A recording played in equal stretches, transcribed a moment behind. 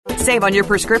Save on your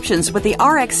prescriptions with the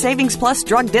RX Savings Plus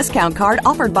drug discount card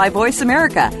offered by Voice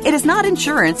America. It is not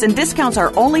insurance, and discounts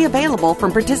are only available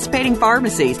from participating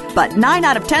pharmacies, but 9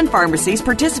 out of 10 pharmacies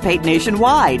participate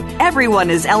nationwide. Everyone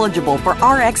is eligible for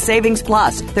RX Savings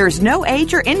Plus. There's no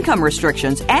age or income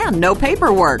restrictions and no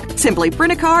paperwork. Simply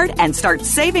print a card and start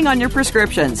saving on your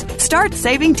prescriptions. Start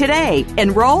saving today.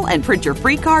 Enroll and print your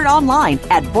free card online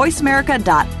at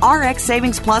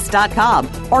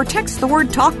voiceamerica.rxsavingsplus.com or text the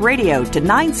word Talk Radio to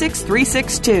 96362.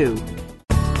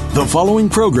 The following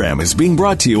program is being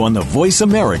brought to you on the Voice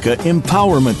America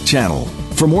Empowerment Channel.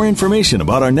 For more information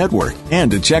about our network and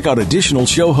to check out additional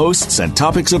show hosts and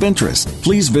topics of interest,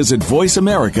 please visit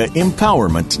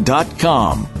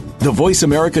voiceamericaempowerment.com. The Voice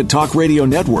America Talk Radio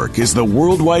Network is the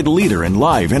worldwide leader in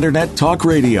live Internet talk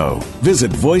radio.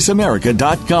 Visit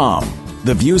voiceamerica.com.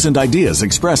 The views and ideas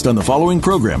expressed on the following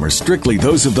program are strictly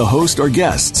those of the host or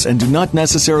guests and do not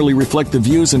necessarily reflect the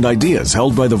views and ideas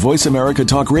held by the Voice America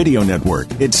Talk Radio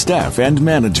Network, its staff, and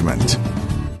management.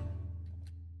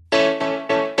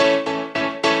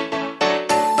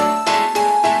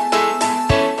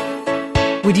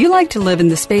 Would you like to live in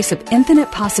the space of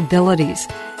infinite possibilities?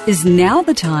 Is now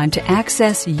the time to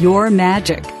access your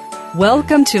magic?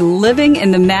 Welcome to Living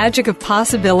in the Magic of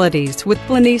Possibilities with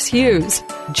Glenise Hughes.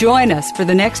 Join us for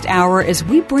the next hour as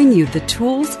we bring you the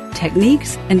tools,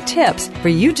 techniques, and tips for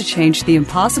you to change the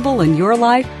impossible in your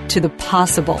life to the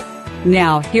possible.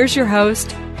 Now, here's your host,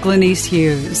 Glenise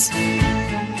Hughes.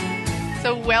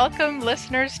 So welcome,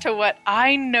 listeners, to what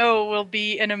I know will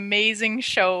be an amazing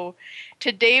show.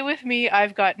 Today with me,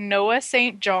 I've got Noah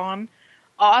St. John,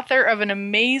 author of an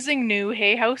amazing new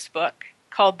Hay House book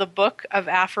called The Book of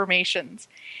Afformations.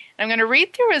 I'm going to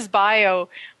read through his bio,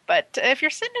 but if you're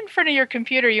sitting in front of your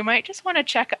computer, you might just want to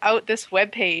check out this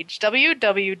webpage,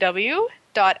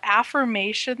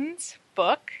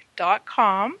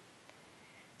 www.afformationsbook.com.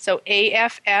 So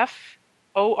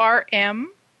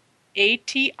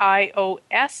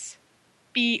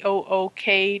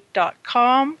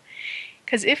AFFORMATIOSBOOK.com.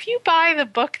 Because if you buy the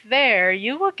book there,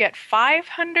 you will get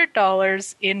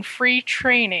 $500 in free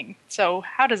training. So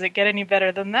how does it get any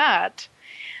better than that?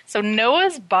 So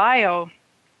Noah's bio,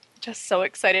 just so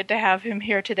excited to have him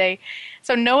here today.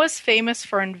 So Noah's famous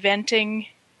for inventing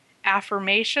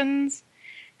affirmations,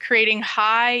 creating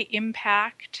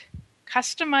high-impact,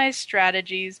 customized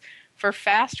strategies for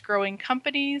fast-growing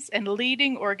companies and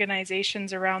leading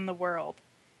organizations around the world.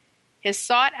 His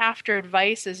sought-after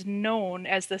advice is known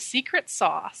as the secret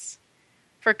sauce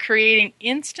for creating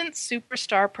instant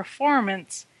superstar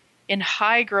performance in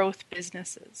high-growth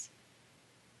businesses.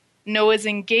 Noah's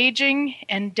engaging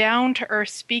and down-to-earth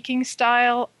speaking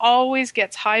style always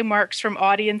gets high marks from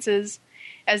audiences.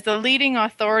 As the leading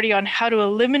authority on how to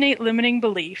eliminate limiting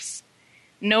beliefs,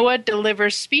 Noah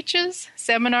delivers speeches,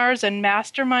 seminars, and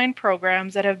mastermind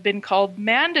programs that have been called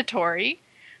mandatory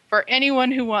for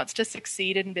anyone who wants to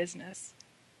succeed in business.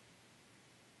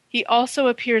 He also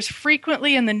appears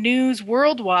frequently in the news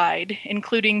worldwide,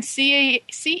 including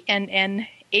CNN,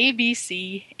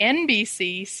 ABC,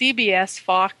 NBC, CBS,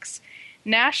 Fox,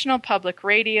 National Public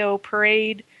Radio,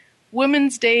 Parade,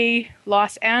 Women's Day,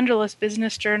 Los Angeles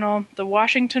Business Journal, The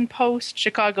Washington Post,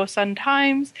 Chicago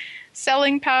Sun-Times,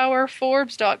 Selling Power,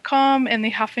 Forbes.com, and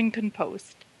The Huffington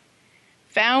Post.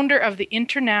 Founder of the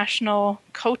international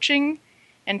coaching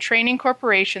and training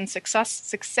corporation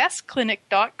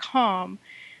SuccessClinic.com,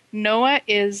 Noah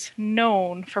is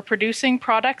known for producing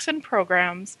products and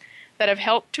programs that have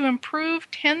helped to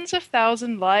improve tens of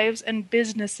thousands lives and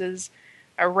businesses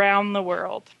around the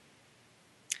world.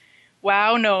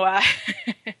 Wow, Noah.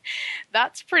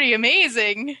 That's pretty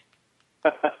amazing.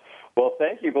 Well,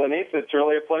 thank you, Glenise. It's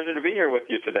really a pleasure to be here with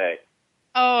you today.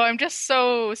 Oh, I'm just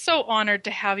so honored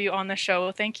to have you on the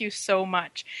show. Thank you so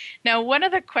much. Now, one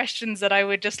of the questions that I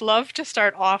would just love to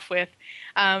start off with,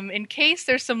 in case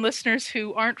there's some listeners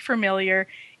who aren't familiar,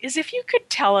 is if you could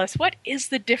tell us what is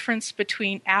the difference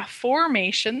between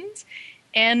afformations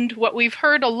and what we've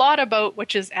heard a lot about,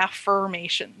 which is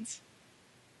affirmations.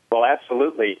 Well,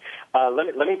 absolutely.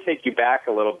 Let me take you back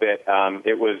a little bit.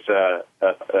 It was a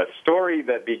story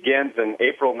that begins in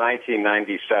April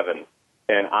 1997.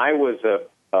 And I was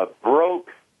a broke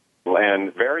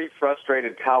and very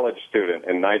frustrated college student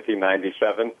in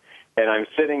 1997, and I'm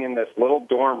sitting in this little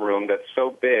dorm room that's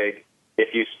so big,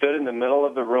 if you stood in the middle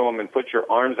of the room and put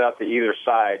your arms out to either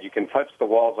side, you can touch the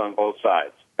walls on both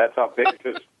sides. That's how big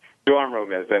this dorm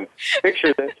room is. And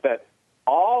picture this, that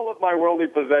all of my worldly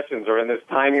possessions are in this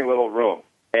tiny little room,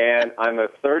 and I'm a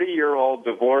 30-year-old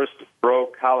divorced,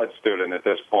 broke college student at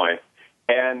this point.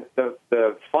 And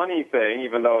the funny thing,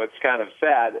 even though it's kind of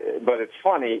sad, but it's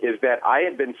funny, is that I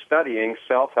had been studying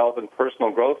self-help and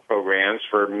personal growth programs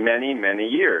for many, many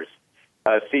years.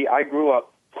 See, I grew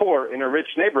up poor in a rich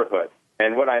neighborhood.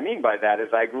 And what I mean by that is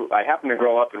I happened to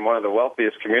grow up in one of the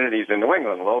wealthiest communities in New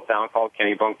England, a little town called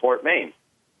Kennebunkport, Maine.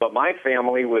 But my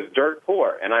family was dirt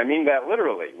poor, and I mean that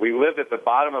literally. We lived at the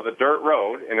bottom of a dirt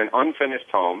road in an unfinished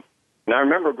home. And I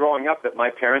remember growing up that my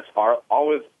parents are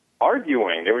always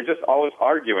arguing. They were just always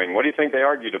arguing. What do you think they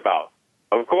argued about?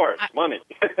 Of course, money.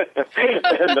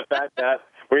 And the fact that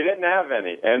we didn't have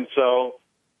any. And so,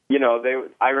 you know,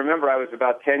 I remember I was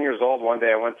about 10 years old. One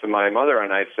day I went to my mother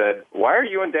and I said, why are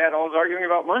you and Dad always arguing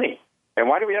about money? And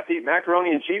why do we have to eat macaroni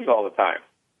and cheese all the time?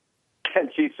 And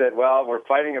she said, well, we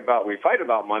fight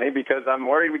about money because I'm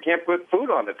worried we can't put food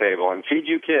on the table and feed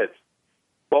you kids.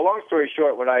 Well, long story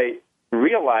short, what I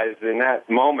realized in that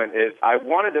moment is I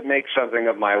wanted to make something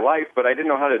of my life, but I didn't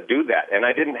know how to do that. And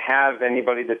I didn't have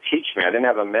anybody to teach me. I didn't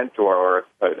have a mentor or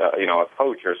a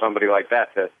coach or somebody like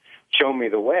that to show me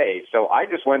the way. So I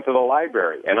just went to the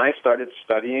library and I started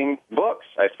studying books.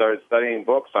 I started studying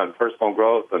books on personal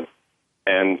growth and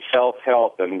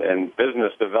self-help and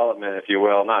business development, if you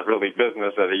will. Not really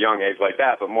business at a young age like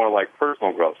that, but more like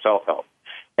personal growth, self-help.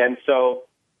 And so,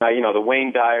 the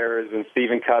Wayne Dyers and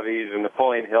Stephen Covey's and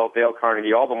Napoleon Hill, Dale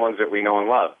Carnegie, all the ones that we know and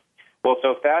love. Well,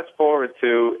 so fast forward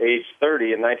to age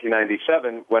 30 in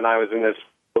 1997 when I was in this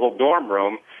little dorm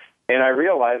room, and I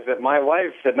realized that my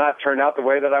life had not turned out the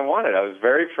way that I wanted. I was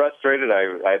very frustrated.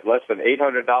 I had less than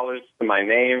 $800 to my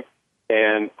name.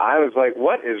 And I was like,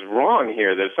 what is wrong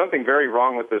here? There's something very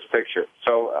wrong with this picture.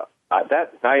 So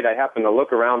that night I happened to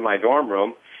look around my dorm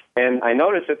room, and I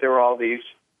noticed that there were all these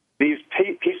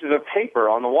pieces of paper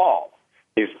on the wall,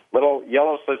 these little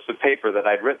yellow slips of paper that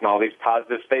I'd written all these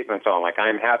positive statements on, like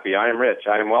I'm happy, I'm rich,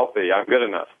 I'm wealthy, I'm good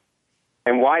enough.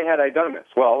 And why had I done this?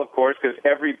 Well, of course, because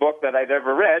every book that I'd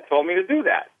ever read told me to do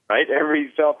that, right?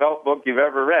 Every self-help book you've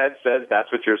ever read says that's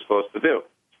what you're supposed to do.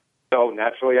 So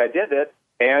naturally I did it.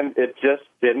 And it just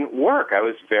didn't work. I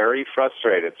was very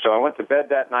frustrated. So I went to bed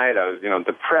that night. I was,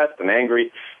 depressed and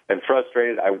angry and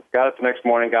frustrated. I got up the next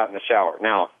morning, got in the shower.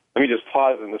 Now, let me just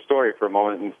pause in the story for a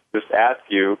moment and just ask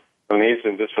you, Denise,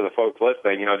 and just for the folks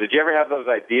listening, did you ever have those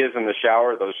ideas in the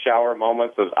shower, those shower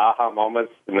moments, those aha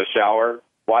moments in the shower?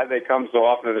 Why they come so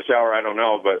often in the shower, I don't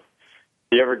know. But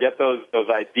do you ever get those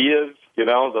ideas,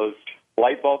 those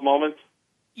light bulb moments?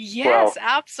 Yes,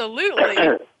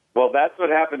 absolutely. Well, that's what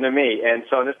happened to me. And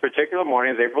so this particular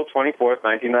morning, it was April 24th,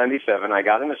 1997, I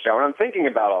got in the shower, and I'm thinking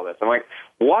about all this. I'm like,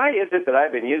 why is it that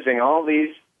I've been using all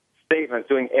these statements,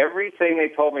 doing everything they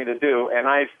told me to do, and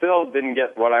I still didn't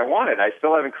get what I wanted? I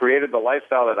still haven't created the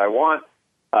lifestyle that I want.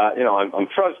 I'm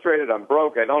frustrated. I'm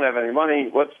broke. I don't have any money.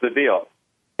 What's the deal?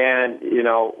 And,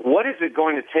 what is it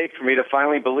going to take for me to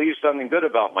finally believe something good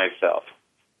about myself?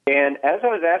 And as I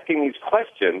was asking these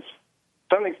questions,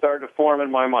 something started to form in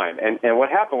my mind. And what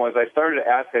happened was I started to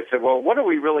ask, I said, well, what are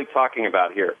we really talking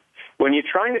about here? When you're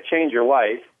trying to change your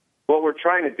life, what we're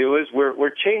trying to do is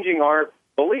we're changing our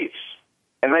beliefs.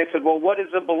 And I said, well, what is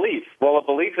a belief? Well, a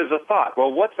belief is a thought.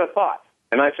 Well, what's a thought?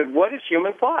 And I said, what is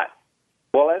human thought?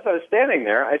 Well, as I was standing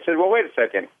there, I said, well, wait a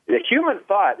second. The human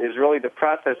thought is really the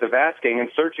process of asking and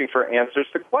searching for answers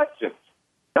to questions,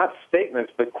 not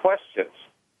statements, but questions.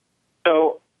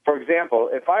 So, for example,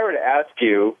 if I were to ask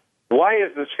you, why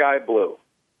is the sky blue?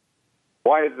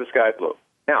 Why is the sky blue?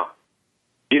 Now,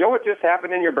 do you know what just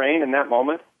happened in your brain in that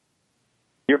moment?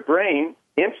 Your brain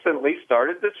instantly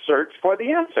started to search for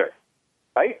the answer,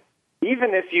 right?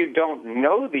 Even if you don't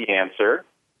know the answer,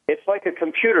 it's like a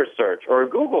computer search or a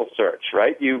Google search,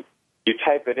 right? You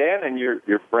type it in and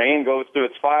your brain goes through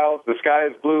its files. The sky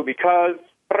is blue because,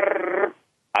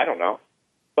 I don't know,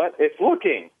 but it's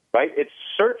looking, right? It's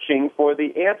searching for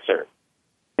the answer.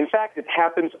 In fact, it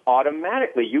happens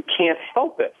automatically. You can't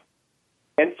help it.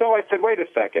 And so I said, wait a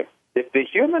second. If the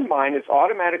human mind is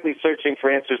automatically searching for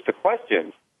answers to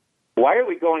questions, why are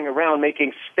we going around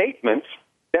making statements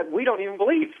that we don't even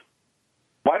believe?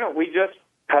 Why don't we just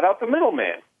cut out the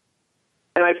middleman?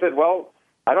 And I said, well,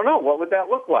 I don't know. What would that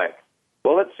look like?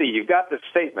 Well, let's see. You've got the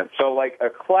statement. So like a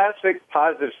classic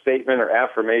positive statement or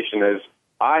affirmation is,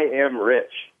 I am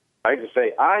rich. I just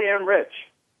say, I am rich.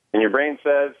 And your brain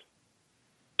says,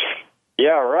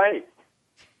 yeah, right.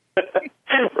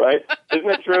 Right? Isn't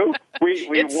it true? We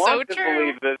want to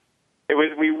believe this.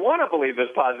 We want to believe this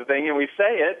positive thing, and we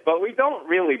say it, but we don't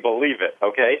really believe it,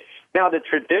 okay? Now, the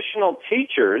traditional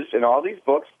teachers in all these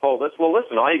books told us, well,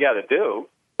 listen, all you got to do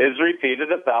is repeat it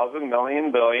 1,000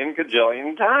 million billion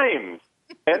cajillion times,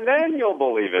 and then you'll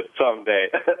believe it someday.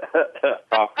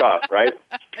 Cough, cough, right?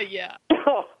 Yeah.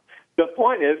 the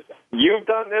point is, you've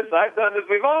done this, I've done this,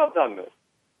 we've all done this.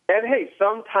 And hey,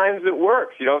 sometimes it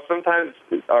works. Sometimes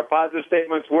our positive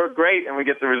statements work great and we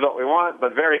get the result we want,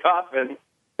 but very often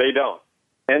they don't.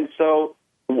 And so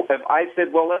if I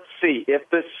said, well, let's see, if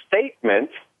the statement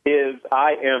is,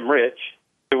 I am rich,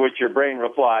 to which your brain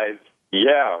replies,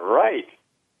 yeah, right,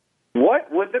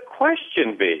 what would the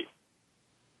question be?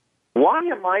 Why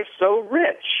am I so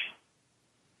rich?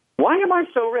 Why am I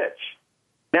so rich?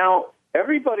 Now,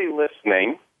 everybody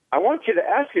listening, I want you to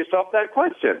ask yourself that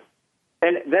question.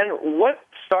 And then what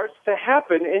starts to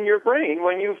happen in your brain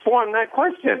when you form that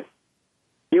question?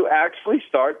 You actually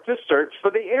start to search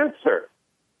for the answer.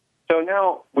 So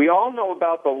now we all know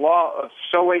about the law of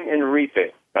sowing and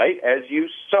reaping, right? As you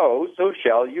sow, so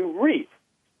shall you reap.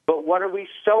 But what are we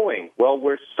sowing? Well,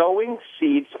 we're sowing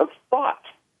seeds of thought.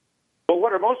 But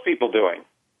what are most people doing?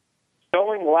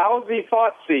 Sowing lousy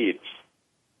thought seeds.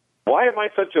 Why am I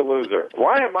such a loser?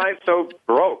 Why am I so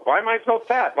broke? Why am I so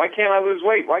fat? Why can't I lose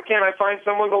weight? Why can't I find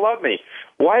someone to love me?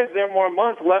 Why is there more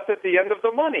month left at the end of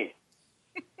the money?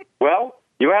 Well,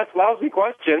 you ask lousy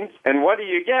questions, and what do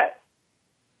you get?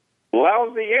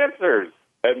 Lousy answers.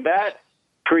 And that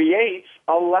creates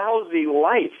a lousy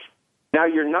life. Now,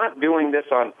 you're not doing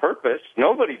this on purpose.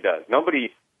 Nobody does.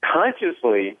 Nobody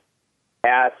consciously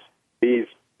asks these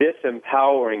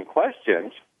disempowering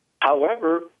questions.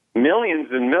 However,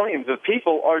 millions and millions of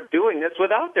people are doing this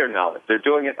without their knowledge. They're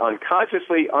doing it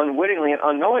unconsciously, unwittingly, and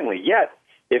unknowingly. Yet,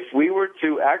 if we were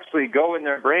to actually go in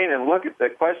their brain and look at the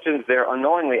questions they're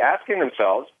unknowingly asking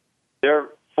themselves, they're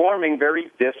forming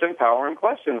very disempowering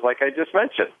questions, like I just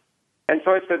mentioned. And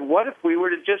so I said, what if we were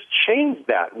to just change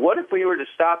that? What if we were to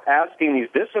stop asking these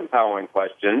disempowering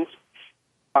questions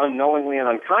unknowingly and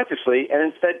unconsciously, and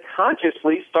instead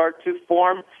consciously start to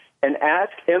form and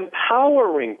ask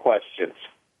empowering questions?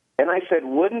 And I said,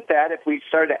 wouldn't that, if we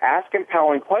started to ask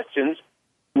empowering questions,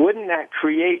 wouldn't that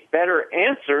create better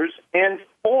answers and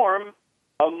form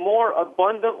a more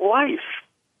abundant life?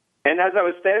 And as I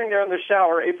was standing there in the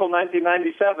shower, April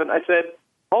 1997, I said,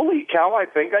 holy cow, I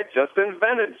think I just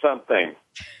invented something.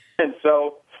 And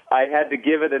so I had to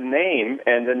give it a name,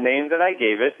 and the name that I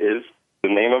gave it is the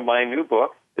name of my new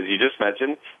book, as you just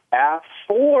mentioned,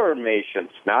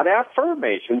 Afformations. Not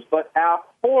affirmations, but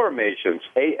Afformations,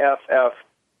 Afformations,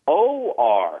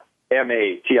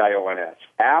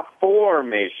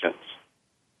 Afformations.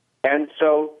 And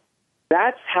so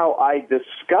that's how I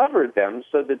discovered them.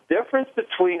 So the difference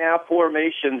between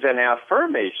Afformations and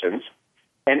Affirmations,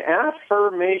 an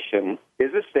affirmation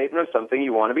is a statement of something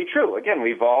you want to be true. Again,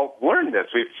 we've all learned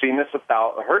this. We've seen this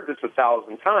heard this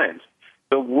 1,000 times.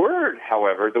 The word,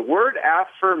 however, the word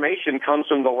affirmation comes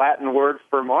from the Latin word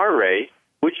firmare,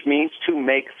 which means to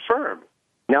make firm.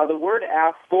 Now, the word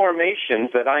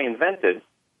Afformations that I invented,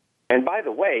 and by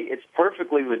the way, it's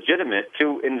perfectly legitimate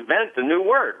to invent a new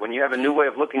word. When you have a new way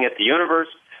of looking at the universe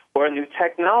or a new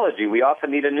technology, we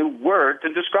often need a new word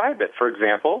to describe it. For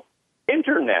example,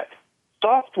 internet,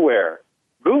 software,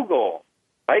 Google,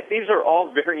 right? These are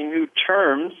all very new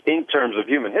terms in terms of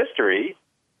human history,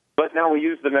 but now we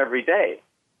use them every day.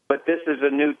 But this is a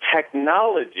new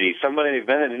technology. Somebody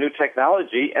invented a new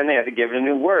technology, and they had to give it a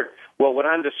new word. Well, what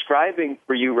I'm describing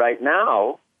for you right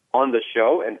now on the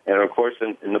show, and of course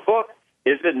in the book,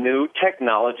 is a new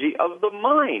technology of the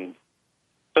mind.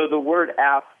 So the word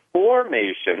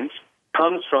Afformations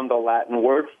comes from the Latin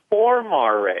word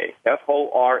formare,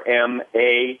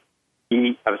 F-O-R-M-A-R-E,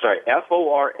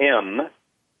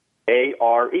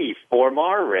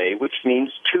 formare, which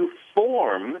means to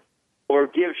form or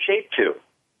give shape to.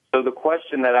 So the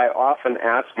question that I often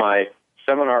ask my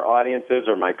seminar audiences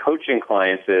or my coaching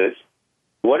clients is,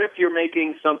 what if you're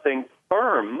making something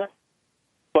firm,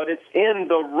 but it's in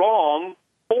the wrong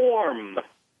form?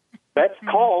 That's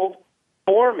called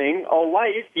forming a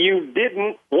life you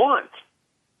didn't want.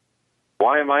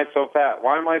 Why am I so fat?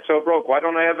 Why am I so broke? Why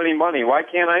don't I have any money? Why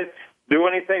can't I do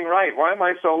anything right? Why am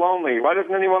I so lonely? Why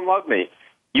doesn't anyone love me?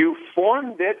 You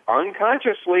formed it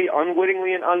unconsciously,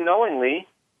 unwittingly, and unknowingly,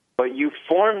 but you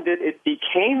formed it, it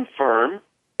became firm,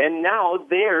 and now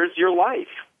there's your life.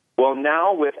 Well,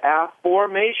 now with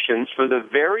Afformations, for the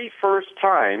very first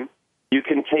time, you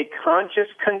can take conscious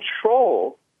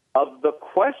control of the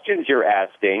questions you're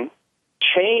asking,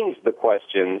 change the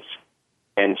questions,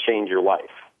 and change your life.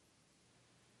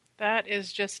 That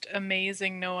is just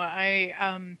amazing, Noah.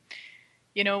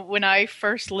 When I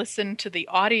first listened to the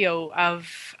audio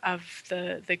of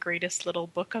the greatest little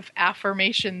book of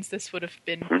affirmations, this would have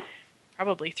been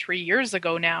probably 3 years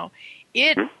ago now.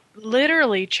 It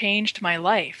literally changed my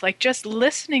life. Like just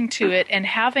listening to it and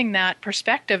having that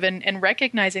perspective and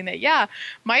recognizing that, yeah,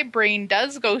 my brain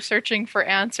does go searching for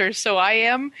answers. So I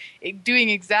am doing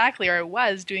exactly, or I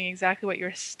was doing exactly what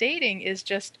you're stating, is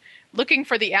just looking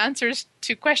for the answers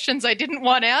to questions I didn't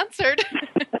want answered.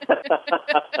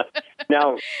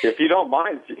 Now, if you don't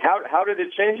mind, how did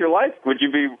it change your life? Would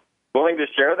you be willing to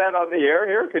share that on the air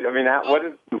here?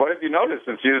 What have you noticed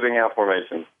since using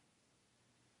Afformations?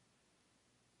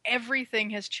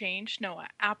 Everything has changed, Noah.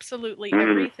 Absolutely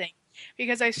everything.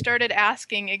 Because I started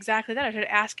asking exactly that. I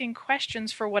started asking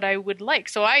questions for what I would like.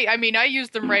 So I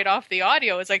used them right off the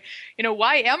audio. It's like,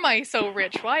 why am I so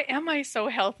rich? Why am I so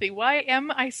healthy? Why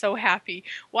am I so happy?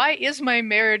 Why is my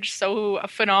marriage so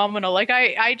phenomenal? Like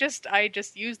I just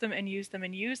use them and use them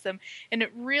and use them. And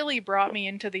it really brought me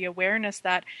into the awareness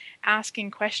that asking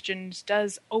questions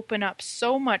does open up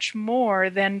so much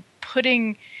more than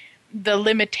putting the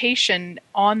limitation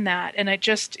on that. And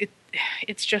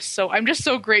it's just so, I'm just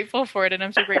so grateful for it. And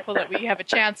I'm so grateful that we have a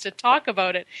chance to talk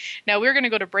about it. Now we're going to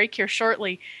go to break here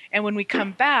shortly. And when we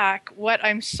come back, what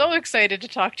I'm so excited to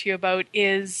talk to you about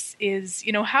is,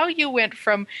 how you went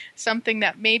from something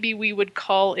that maybe we would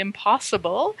call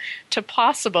impossible to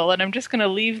possible. And I'm just going to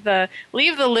leave the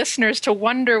listeners to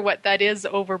wonder what that is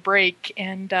over break.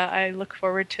 And I look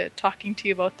forward to talking to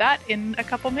you about that in a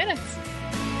couple minutes.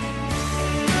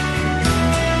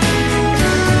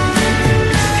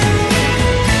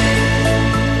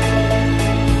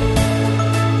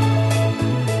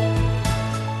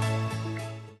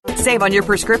 Save on your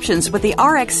prescriptions with the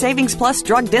RX Savings Plus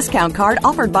drug discount card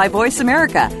offered by Voice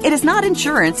America. It is not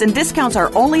insurance, and discounts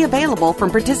are only available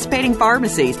from participating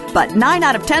pharmacies, but 9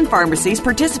 out of 10 pharmacies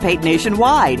participate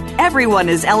nationwide. Everyone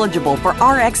is eligible for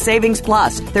RX Savings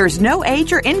Plus. There's no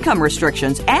age or income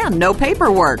restrictions and no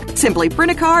paperwork. Simply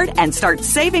print a card and start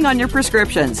saving on your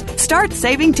prescriptions. Start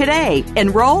saving today.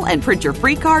 Enroll and print your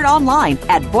free card online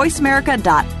at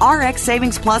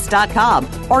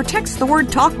voiceamerica.rxsavingsplus.com or text the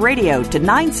word Talk Radio to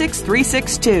 96362.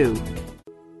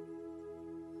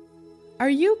 Are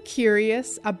you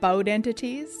curious about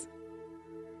entities?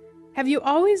 Have you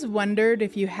always wondered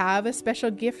if you have a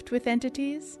special gift with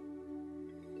entities?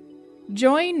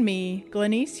 Join me,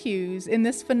 Glenise Hughes, in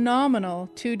this phenomenal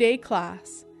 2-day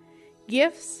class,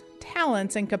 Gifts,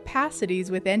 Talents, and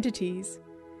Capacities with Entities.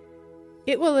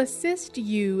 It will assist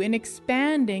you in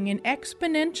expanding and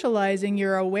exponentializing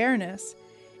your awareness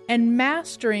and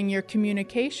mastering your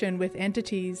communication with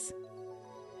entities.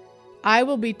 I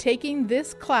will be taking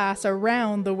this class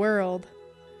around the world.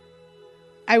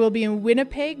 I will be in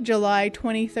Winnipeg, July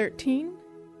 2013,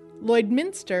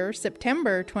 Lloydminster,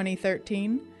 September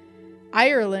 2013,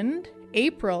 Ireland,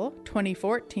 April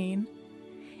 2014.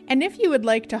 And if you would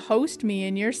like to host me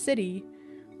in your city,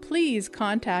 please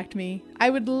contact me. I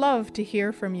would love to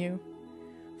hear from you.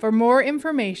 For more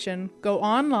information, go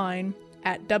online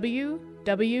at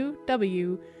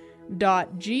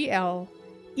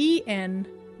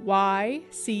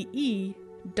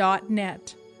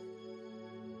www.glenyce.net.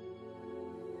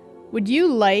 Would you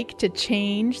like to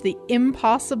change the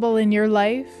impossible in your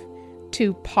life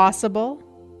to possible?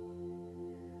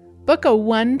 Book a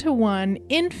 1-to-1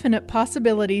 infinite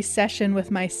possibilities session with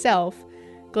myself,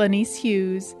 Glenise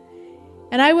Hughes,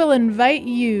 and I will invite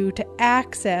you to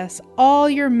access all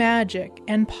your magic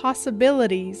and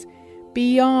possibilities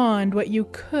beyond what you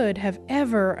could have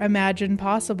ever imagined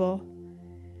possible.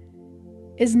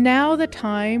 Is now the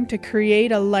time to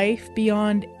create a life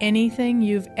beyond anything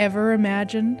you've ever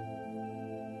imagined?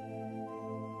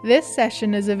 This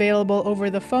session is available over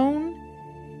the phone,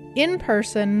 in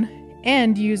person,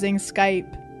 and using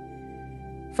Skype.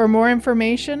 For more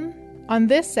information on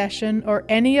this session or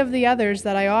any of the others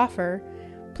that I offer,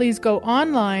 please go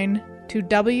online to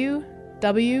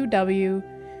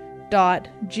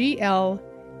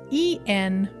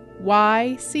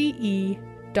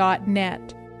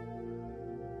www.glenyce.net.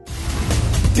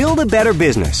 Build a better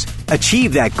business.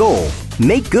 Achieve that goal.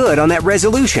 Make good on that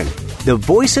resolution. The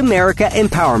Voice America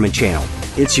Empowerment Channel.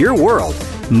 It's your world.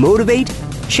 Motivate,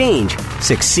 change,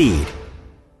 succeed.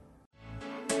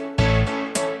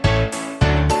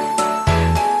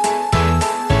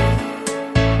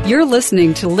 You're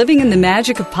listening to Living in the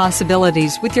Magic of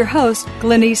Possibilities with your host,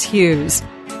 Glenise Hughes.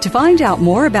 To find out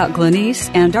more about Glenise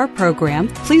and our program,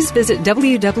 please visit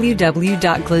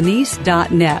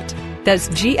www.glenyce.net. That's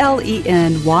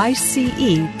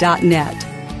GLENYCE.net.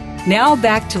 Now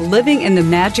back to Living in the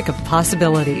Magic of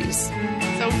Possibilities.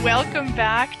 So welcome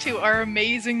back to our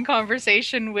amazing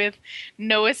conversation with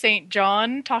Noah St.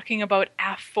 John talking about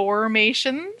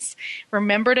Afformations.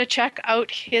 Remember to check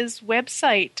out his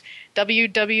website,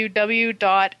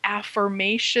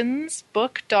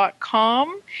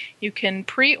 www.afformationsbook.com. You can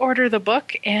pre-order the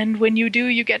book, and when you do,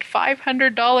 you get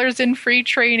 $500 in free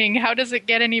training. How does it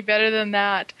get any better than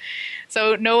that?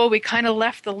 So, Noah, we kind of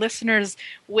left the listeners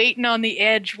waiting on the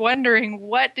edge, wondering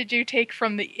what did you take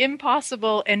from the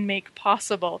impossible and make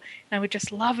possible? And I would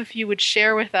just love if you would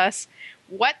share with us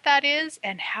what that is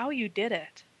and how you did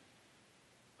it.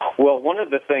 Well, one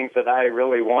of the things that I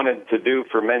really wanted to do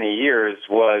for many years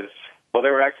was, well,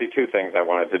 there were actually two things I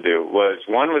wanted to do.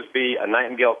 One was be a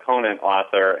Nightingale Conant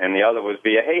author, and the other was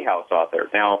be a Hay House author.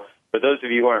 Now, for those of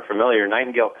you who aren't familiar,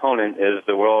 Nightingale Conant is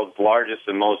the world's largest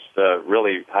and most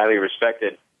really highly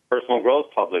respected personal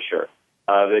growth publisher.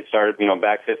 They started,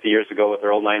 back 50 years ago with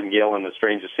Earl Nightingale and The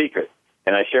Strangest Secret.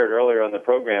 And I shared earlier on the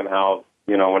program how,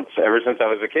 ever since I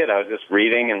was a kid, I was just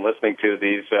reading and listening to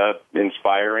these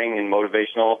inspiring and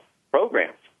motivational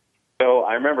programs. So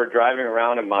I remember driving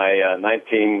around in my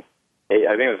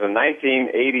I think it was a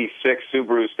 1986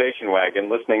 Subaru station wagon,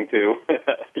 listening to,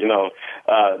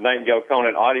 Nightingale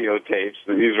Conant audio tapes.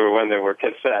 These were when there were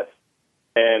cassettes.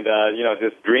 And,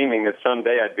 just dreaming that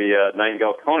someday I'd be a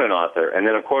Nightingale Conant author. And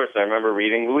then, of course, I remember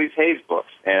reading Louise Hay's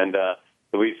books. And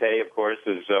Louise Hay, of course,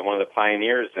 is one of the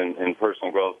pioneers in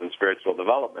personal growth and spiritual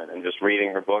development. And just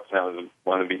reading her books, that was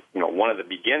one of the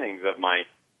beginnings of my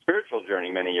spiritual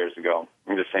journey many years ago.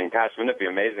 I'm just saying, gosh, wouldn't it be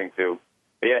amazing to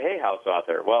be a Hay House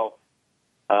author? Well,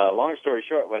 long story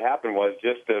short, what happened was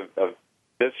just of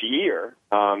this year,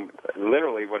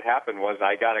 literally what happened was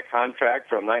I got a contract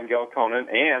from Nightingale Conant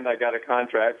and I got a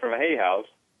contract from Hay House,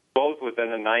 both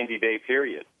within a 90-day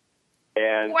period.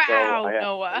 And wow,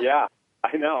 Noah. Yeah,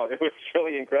 I know. It was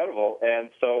really incredible.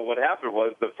 And so what happened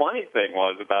was, the funny thing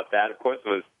was about that, of course, it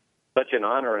was such an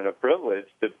honor and a privilege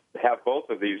to have both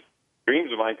of these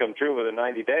dreams of mine come true within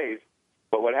 90 days.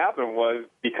 But what happened was,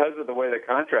 because of the way the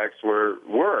contracts were,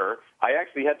 I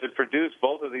actually had to produce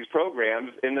both of these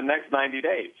programs in the next 90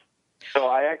 days. So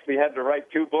I actually had to write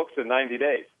 2 books in 90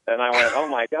 days. And I went, oh,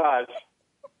 my gosh.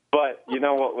 But you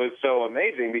know what was so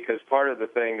amazing, because part of the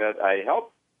thing that I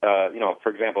help, for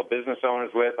example, business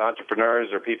owners with,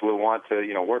 entrepreneurs, or people who want to,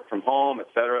 work from home, et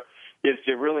cetera, is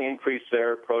to really increase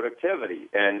their productivity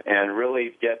and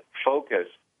really get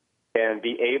focused and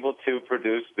be able to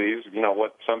produce these,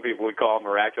 what some people would call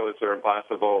miraculous or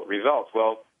impossible results.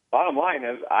 Well, bottom line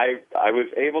is I was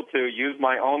able to use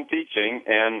my own teaching,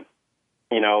 and,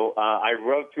 I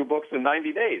wrote 2 books in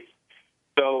 90 days.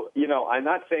 So, I'm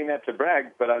not saying that to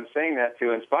brag, but I'm saying that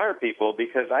to inspire people,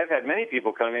 because I've had many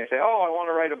people come to me and say, oh, I want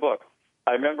to write a book.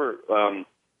 I remember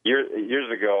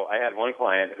years ago, I had one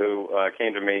client who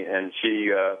came to me, and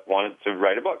she wanted to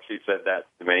write a book. She said that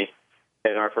to me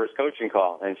in our first coaching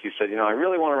call, and she said, I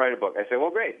really want to write a book. I said,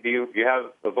 well, great. Do you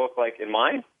have a book in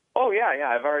mind? Oh, yeah,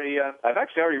 I've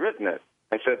actually already written it.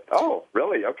 I said, oh,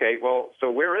 really? Okay, well, so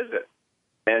where is it?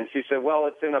 And she said, well,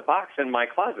 it's in a box in my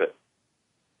closet.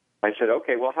 I said,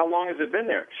 okay, well, how long has it been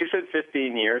there? She said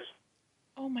 15 years.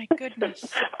 Oh, my goodness.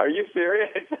 Are you serious?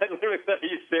 I literally said, are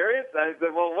you serious? I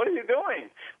said, well, what are you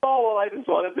doing? Oh, well, I just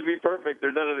want it to be perfect.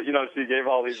 Or, she gave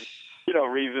all these,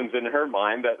 reasons in her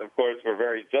mind that, of course, were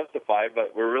very justified,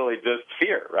 but were really just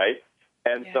fear, right?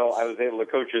 And yes. So I was able to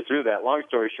coach her through that. Long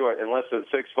story short, in less than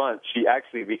 6 months, she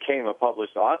actually became a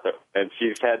published author, and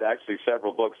she's had actually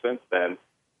several books since then.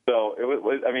 So it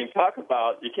was, talk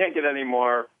about, you can't get any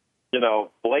more,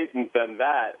 blatant than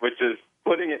that, which is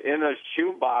putting it in a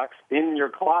shoebox in your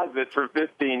closet for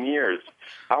 15 years.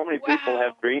 How many people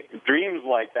have dreams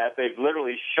like that? They've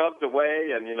literally shoved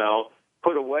away and,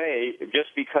 put away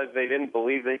just because they didn't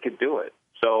believe they could do it.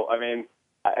 So, again,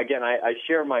 I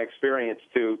share my experience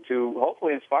to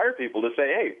hopefully inspire people to say,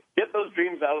 hey, get those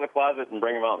dreams out of the closet and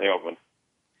bring them out in the open.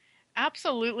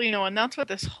 Absolutely, no, and that's what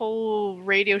this whole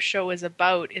radio show is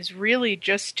about, is really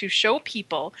just to show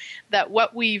people that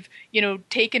what we've,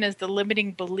 taken as the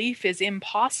limiting belief is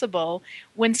impossible.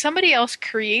 When somebody else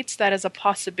creates that as a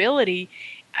possibility,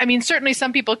 certainly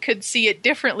some people could see it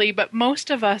differently, but most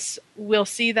of us will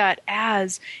see that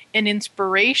as an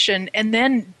inspiration, and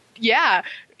then,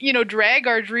 drag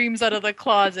our dreams out of the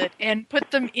closet and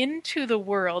put them into the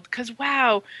world. Because,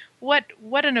 wow, what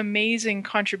an amazing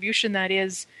contribution that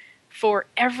is for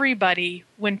everybody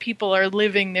when people are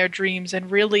living their dreams and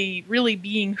really, really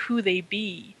being who they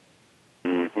be.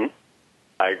 Mm-hmm.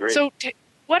 I agree. So,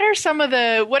 what are some of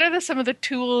the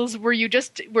tools? Were you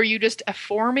just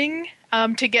affirming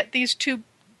to get these two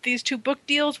book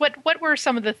deals? What were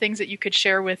some of the things that you could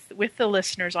share with the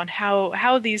listeners on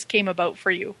how these came about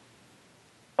for you?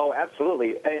 Oh,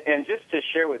 absolutely. And just to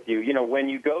share with you, when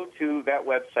you go to that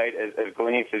website, as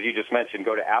Glenise, as you just mentioned,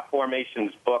 go to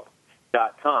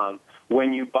Afformationsbook.com.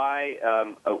 when you buy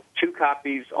 2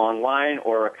 copies online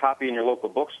or a copy in your local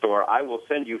bookstore, I will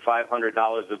send you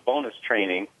 $500 of bonus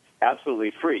training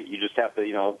absolutely free. You just have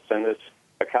to, send us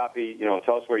a copy,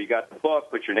 tell us where you got the book,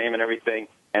 put your name and everything,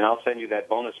 and I'll send you that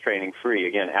bonus training free.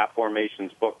 Again,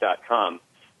 Afformationsbook.com.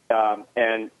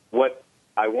 And what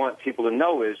I want people to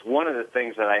know is one of the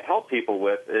things that I help people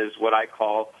with is what I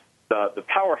call the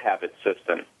power habit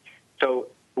system. So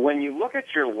when you look at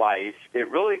your life, it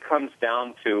really comes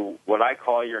down to what I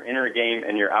call your inner game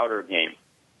and your outer game.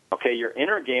 Okay, your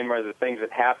inner game are the things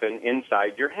that happen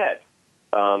inside your head.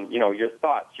 Your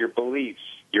thoughts, your beliefs,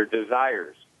 your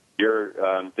desires,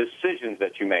 your decisions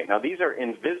that you make. Now, these are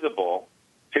invisible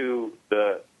to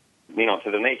the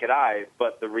naked eye,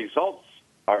 but the results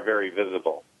are very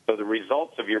visible. So the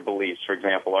results of your beliefs, for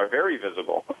example, are very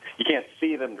visible. You can't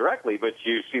see them directly, but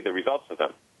you see the results of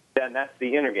them. Then that's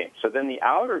the inner game. So then the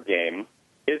outer game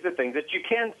is the things that you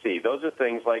can see. Those are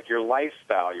things like your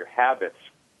lifestyle, your habits,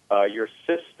 your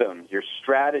systems, your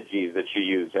strategies that you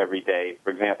use every day.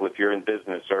 For example, if you're in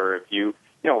business or if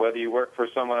whether you work for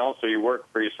someone else or you work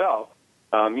for yourself,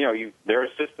 there are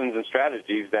systems and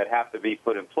strategies that have to be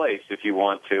put in place if you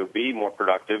want to be more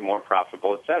productive, more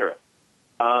profitable, et cetera.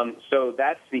 So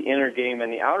that's the inner game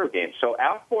and the outer game. So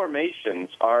Afformations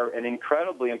are an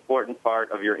incredibly important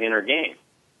part of your inner game,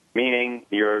 meaning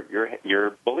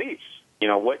your beliefs,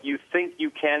 what you think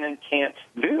you can and can't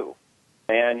do.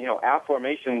 And,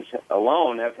 Afformations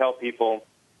alone have helped people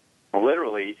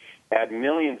literally add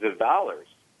millions of dollars,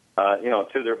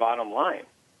 to their bottom line.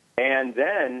 And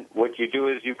then what you do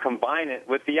is you combine it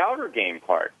with the outer game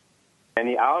part. And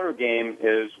the outer game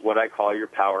is what I call your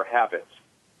power habits.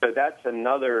 So that's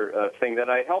another thing that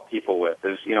I help people with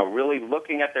is, really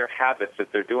looking at their habits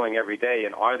that they're doing every day,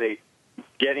 and are they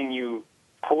getting you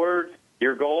toward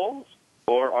your goals,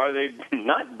 or are they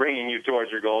not bringing you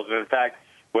towards your goals? And in fact,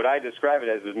 what I describe it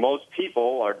as is most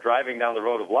people are driving down the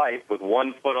road of life with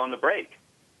one foot on the brake.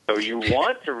 So you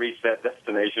want to reach that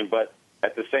destination, but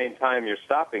at the same time, you're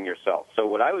stopping yourself. So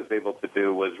what I was able to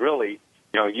do was really,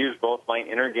 use both my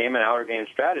inner game and outer game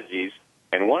strategies.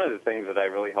 And one of the things that I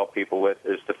really help people with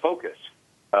is to focus,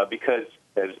 because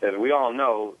as we all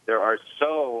know, there are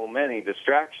so many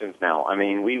distractions now. I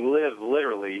mean, we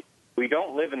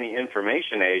don't live in the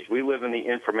information age. We live in the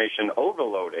information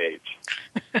overload age.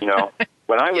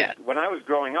 When I was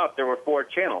growing up, there were 4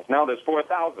 channels. Now there's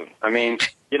 4,000. I mean,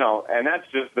 and that's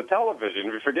just the television.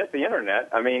 If you forget the internet,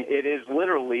 I mean, it is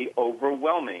literally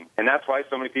overwhelming. And that's why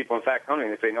so many people, in fact, come to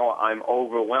me and say, no, I'm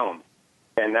overwhelmed.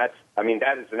 And that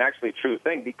is an actually true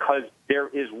thing, because there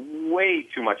is way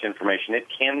too much information. It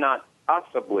cannot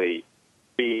possibly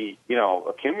be,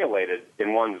 accumulated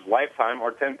in one's lifetime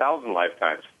or 10,000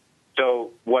 lifetimes.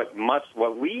 So what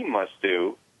we must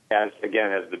do as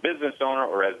the business owner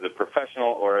or as the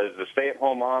professional or as the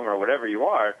stay-at-home mom or whatever you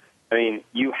are, I mean,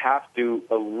 you have to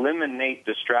eliminate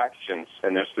distractions,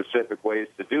 and there's specific ways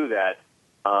to do that.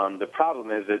 The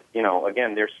problem is that,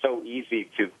 they're so easy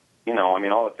to,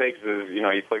 all it takes is,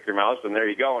 you click your mouse and there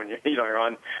you go, and you're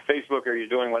on Facebook or you're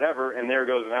doing whatever, and there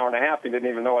goes an hour and a half. You didn't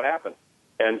even know what happened.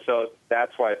 And so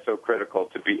that's why it's so critical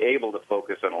to be able to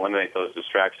focus and eliminate those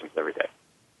distractions every day.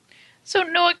 So,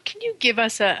 Noah, can you give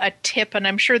us a tip? And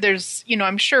I'm sure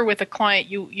I'm sure with a client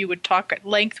you would talk at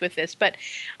length with this, but,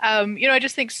 I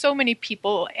just think so many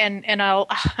people, and I'll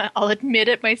admit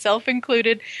it, myself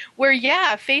included, where,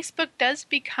 Facebook does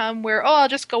become where, I'll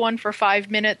just go on for 5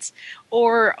 minutes.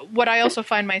 Or what I also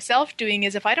find myself doing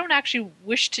is if I don't actually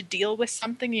wish to deal with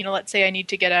something, let's say I need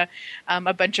to get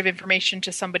a bunch of information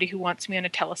to somebody who wants me on a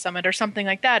telesummit or something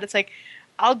like that, it's like,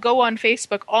 I'll go on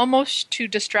Facebook almost to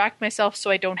distract myself so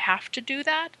I don't have to do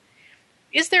that.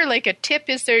 Is there like a tip?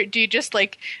 Do you just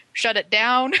shut it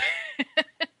down?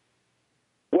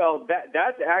 Well,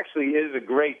 that actually is a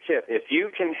great tip. If you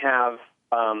can have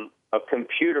a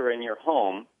computer in your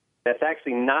home that's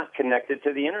actually not connected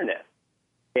to the internet,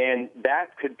 and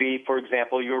that could be, for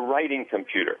example, your writing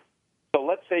computer. So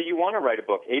let's say you want to write a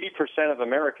book. 80% of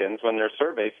Americans, when they're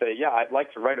surveyed, say, I'd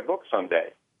like to write a book someday.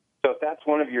 So if that's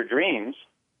one of your dreams,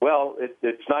 well,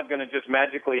 it's not going to just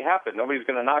magically happen. Nobody's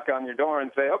going to knock on your door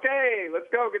and say, okay, let's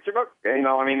go, get your book.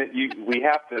 We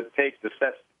have to take the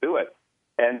steps to do it.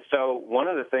 And so one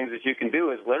of the things that you can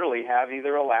do is literally have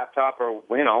either a laptop or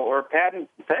a pad and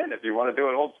pen if you want to do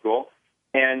it old school,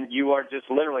 and you are just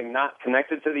literally not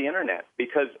connected to the internet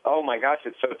because, oh, my gosh,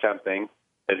 it's so tempting.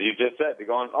 As you just said, to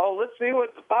go on, let's see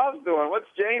what Bob's doing, what's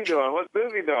Jane doing, what's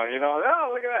Susie doing,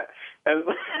 look at that. And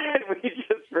we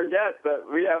just forget that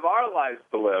we have our lives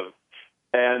to live.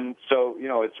 And so,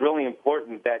 it's really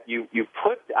important that you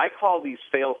put, I call these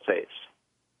fail-safes.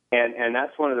 And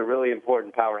that's one of the really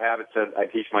important power habits that I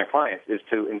teach my clients, is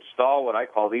to install what I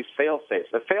call these fail-safes.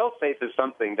 A fail-safe is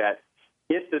something that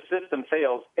if the system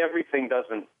fails, everything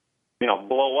doesn't,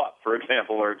 blow up, for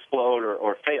example, or explode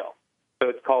or fail. So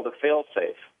it's called a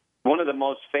fail-safe. One of the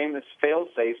most famous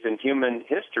fail-safes in human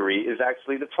history is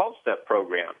actually the 12-step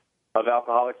program of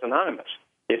Alcoholics Anonymous.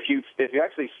 If you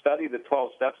actually study the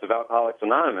 12 steps of Alcoholics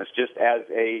Anonymous just as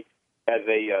a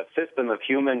system of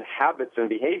human habits and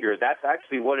behavior, that's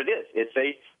actually what it is. It's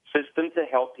a system to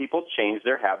help people change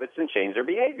their habits and change their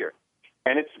behavior.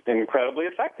 And it's incredibly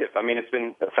effective. I mean, it's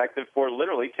been effective for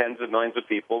literally tens of millions of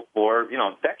people for,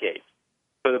 decades.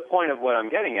 So the point of what I'm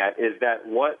getting at is that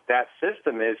what that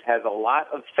system is has a lot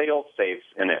of fail-safes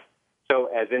in it. So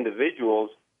as individuals,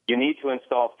 you need to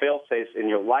install fail-safes in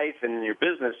your life and in your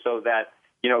business so that,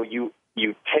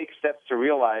 you take steps to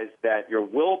realize that your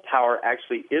willpower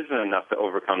actually isn't enough to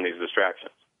overcome these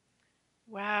distractions.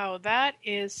 Wow, that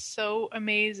is so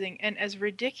amazing. And as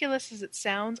ridiculous as it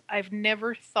sounds, I've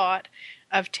never thought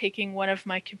of taking one of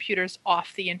my computers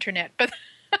off the internet. But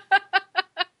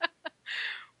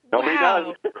Nobody wow.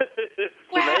 does.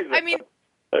 Wow. I mean,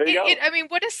 there you go.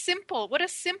 what a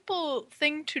simple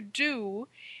thing to do.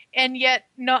 And yet,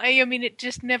 no, I mean, it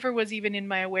just never was even in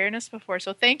my awareness before.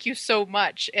 So thank you so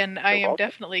much. And I am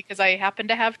definitely, because I happen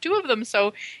to have two of them.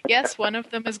 So yes, one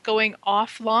of them is going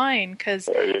offline because,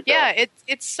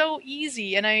 it's so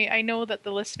easy. And I know that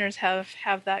the listeners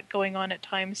have that going on at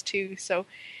times too. So,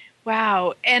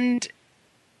 wow. And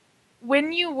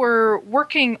when you were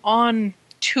working on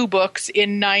 2 books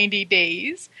in 90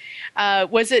 days.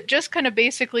 Was it just kind of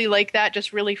basically like that,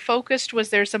 just really focused?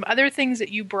 Was there some other things that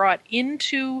you brought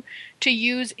into to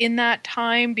use in that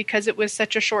time because it was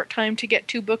such a short time to get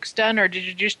 2 books done, or did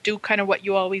you just do kind of what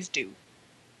you always do?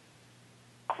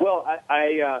 Well,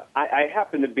 I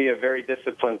happen to be a very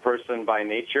disciplined person by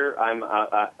nature. I'm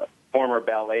a former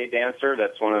ballet dancer.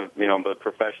 That's one of the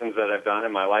professions that I've done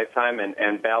in my lifetime.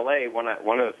 And ballet, one of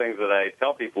the things that I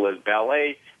tell people is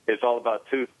ballet is all about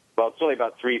it's really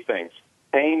about 3 things: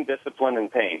 pain, discipline,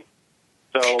 and pain.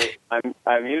 So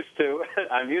I'm used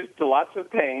to lots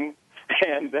of pain,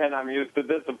 and then I'm used to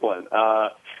discipline.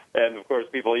 And of course,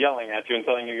 people yelling at you and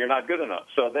telling you you're not good enough.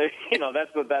 So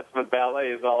that's what ballet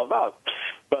is all about.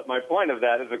 But my point of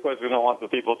that is, of course, we don't want the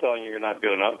people telling you you're not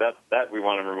good enough. That we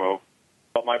want to remove.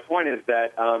 But my point is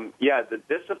that, the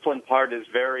discipline part is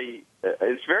very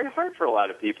hard for a lot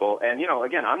of people. And,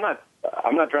 again, I'm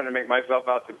not trying to make myself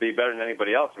out to be better than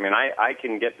anybody else. I mean, I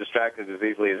can get distracted as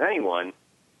easily as anyone.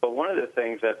 But one of the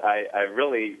things that I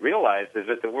really realized is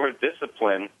that the word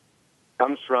discipline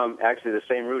comes from actually the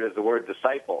same root as the word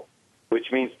disciple,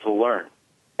 which means to learn.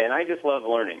 And I just love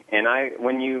learning. And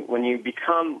when you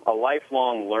become a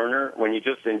lifelong learner, when you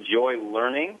just enjoy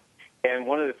learning, and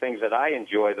one of the things that I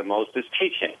enjoy the most is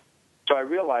teaching. So I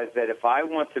realized that if I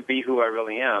want to be who I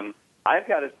really am, I've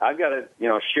got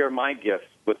to share my gifts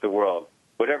with the world,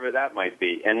 whatever that might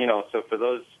be. And so for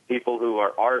those people who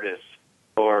are artists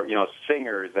or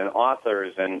singers and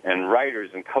authors and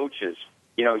writers and coaches,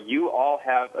 you all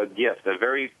have a gift, a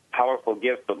very powerful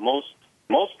gift. But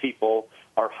most people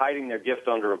are hiding their gift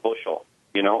under a bushel.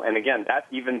 And again,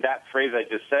 that phrase I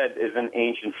just said is an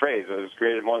ancient phrase. It was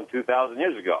created more than 2,000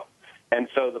 years ago. And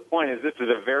so the point is, this is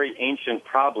a very ancient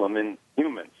problem in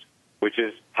humans, which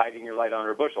is hiding your light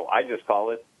under a bushel. I just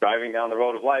call it driving down the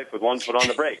road of life with one foot on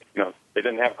the brake. They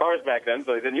didn't have cars back then,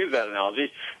 so they didn't use that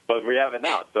analogy, but we have it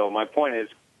now. So my point is,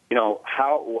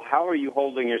 how are you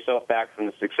holding yourself back from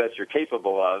the success you're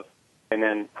capable of, and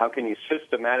then how can you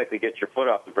systematically get your foot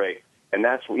off the brake? And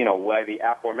that's why the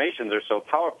Afformations are so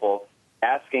powerful.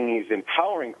 Asking these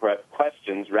empowering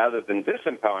questions rather than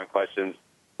disempowering questions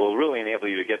will really enable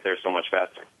you to get there so much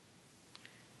faster.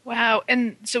 Wow.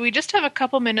 And so we just have a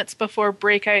couple minutes before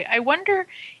break. I wonder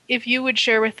if you would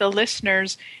share with the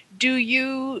listeners, do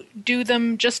you do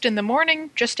them just in the morning,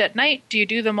 just at night? Do you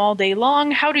do them all day long?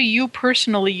 How do you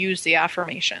personally use the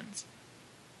affirmations?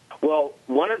 Well,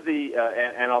 one of the,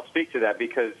 and I'll speak to that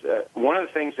because one of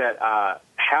the things that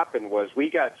happened was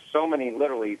we got so many,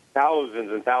 literally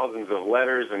thousands and thousands of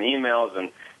letters and emails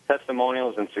and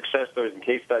testimonials and success stories and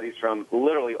case studies from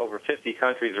literally over 50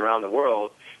 countries around the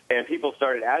world. And people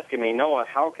started asking me, Noah,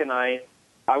 how can I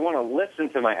want to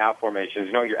listen to my affirmations.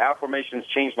 Your affirmations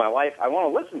changed my life. I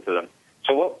want to listen to them.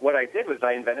 So what I did was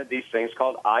I invented these things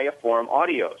called I-Afform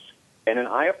audios. And an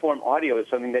I-Afform audio is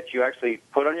something that you actually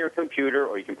put on your computer,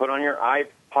 or you can put on your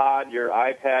iPod, your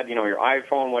iPad, your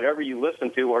iPhone, whatever you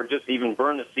listen to, or just even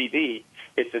burn a CD.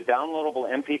 It's a downloadable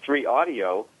MP3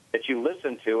 audio that you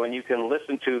listen to, and you can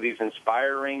listen to these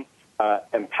inspiring,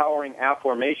 empowering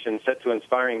affirmations set to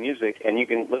inspiring music, and you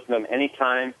can listen to them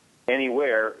anytime,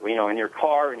 anywhere, in your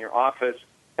car, in your office,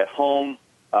 at home,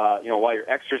 while you're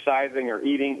exercising or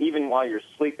eating, even while you're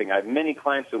sleeping. I have many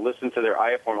clients who listen to their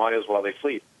Iform audios while they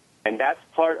sleep. And that's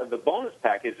part of the bonus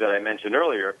package that I mentioned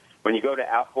earlier. When you go to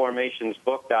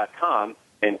afformationsbook.com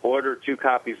and order 2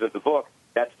 copies of the book,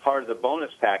 that's part of the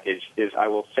bonus package is I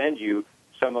will send you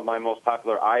some of my most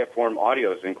popular Iform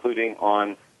audios, including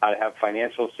on how to have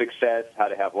financial success, how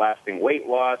to have lasting weight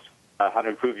loss, how to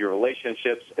improve your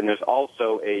relationships. And there's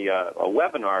also a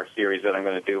webinar series that I'm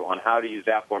going to do on how to use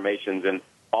Afformations in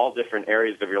all different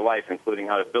areas of your life, including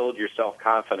how to build your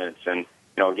self-confidence and,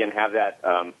 again, have that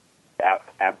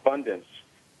abundance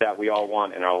that we all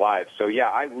want in our lives. So, yeah,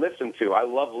 I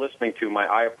love listening to my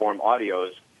Iform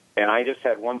audios. And I just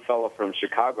had one fellow from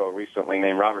Chicago recently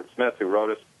named Robert Smith who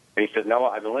wrote us, and he said, Noah,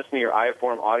 I've been listening to your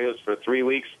Iform audios for 3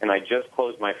 weeks, and I just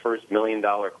closed my first $1 million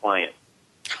client.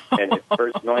 And his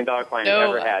first $1 million client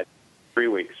ever had 3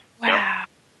 weeks. Wow.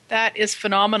 That is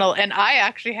phenomenal. And I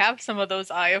actually have some of those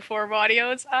Iform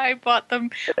audios. I bought them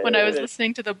when I was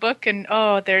listening to the book, and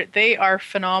they are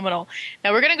phenomenal.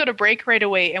 Now, we're going to go to break right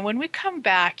away. And when we come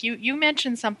back, you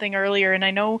mentioned something earlier, and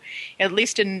I know, at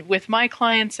least with my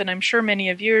clients, and I'm sure many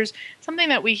of yours, something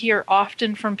that we hear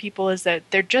often from people is that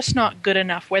they're just not good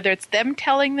enough, whether it's them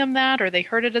telling them that or they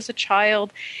heard it as a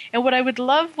child. And what I would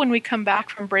love when we come back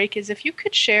from break is if you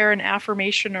could share an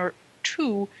affirmation or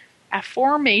two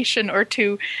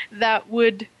that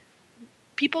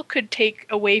people could take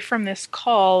away from this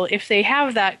call if they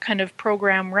have that kind of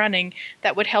program running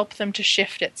that would help them to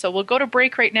shift it. So we'll go to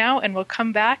break right now, and we'll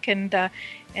come back and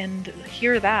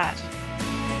hear that.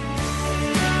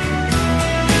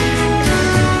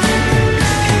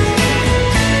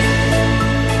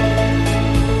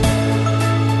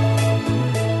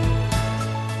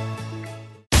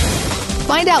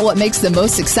 Find out what makes the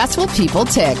most successful people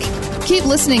tick. Keep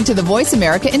listening to the Voice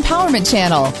America Empowerment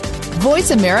Channel.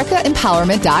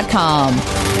 VoiceAmericaEmpowerment.com.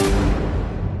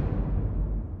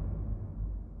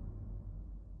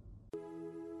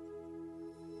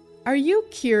 Are you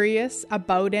curious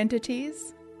about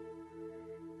entities?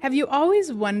 Have you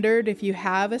always wondered if you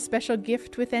have a special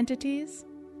gift with entities?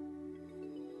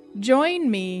 Join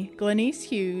me, Glenise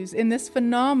Hughes, in this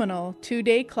phenomenal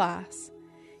 2-day class,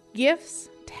 Gifts,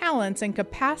 Talents, and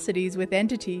Capacities with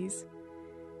Entities.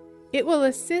 It will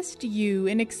assist you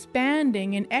in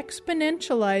expanding and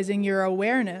exponentializing your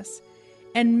awareness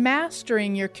and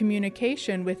mastering your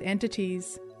communication with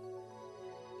entities.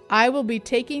 I will be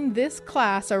taking this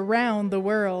class around the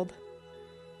world.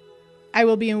 I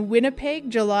will be in Winnipeg,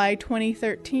 July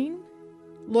 2013,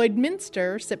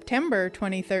 Lloydminster, September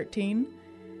 2013,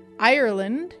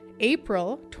 Ireland,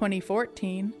 April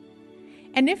 2014.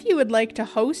 And if you would like to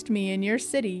host me in your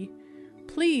city,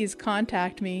 please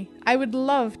contact me. I would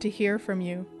love to hear from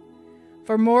you.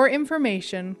 For more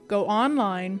information, go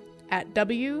online at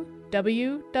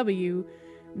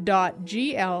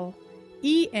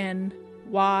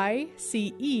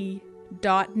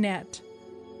www.glenyce.net.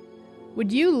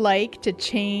 Would you like to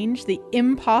change the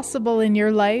impossible in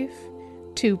your life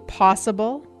to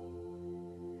possible?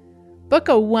 Book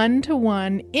a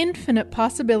 1-to-1 infinite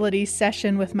possibilities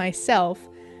session with myself,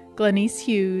 Glenise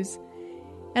Hughes,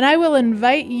 and I will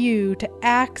invite you to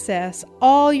access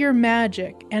all your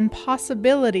magic and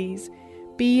possibilities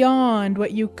beyond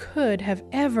what you could have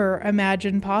ever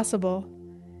imagined possible.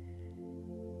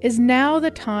 Is now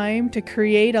the time to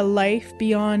create a life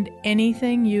beyond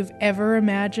anything you've ever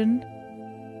imagined?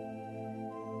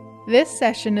 This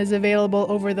session is available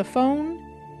over the phone,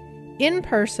 in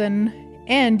person,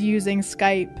 and using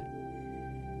Skype.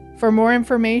 For more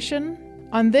information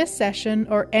on this session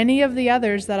or any of the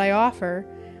others that I offer,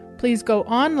 please go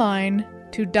online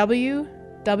to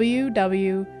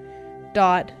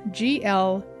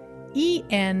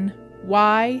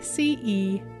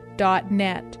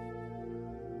www.glenyce.net.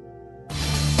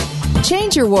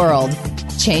 Change your world.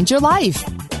 Change your life.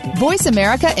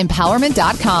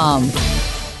 VoiceAmericaEmpowerment.com.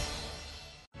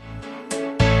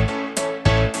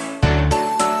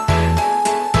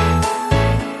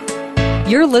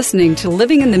 You're listening to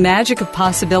Living in the Magic of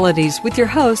Possibilities with your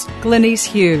host, Glenise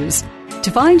Hughes. To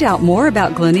find out more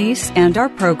about Glenise and our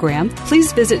program,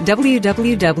 please visit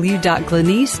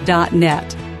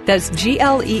www.glenyce.net. That's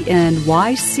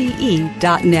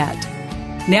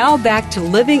GLENYCE.net. Now back to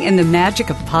Living in the Magic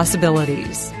of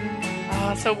Possibilities.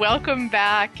 So welcome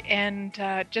back, and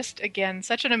just again,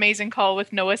 such an amazing call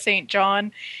with Noah St.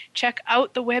 John. Check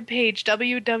out the webpage,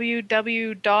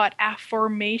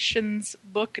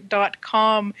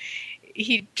 www.afformationsbook.com.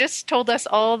 He just told us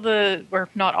some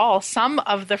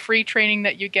of the free training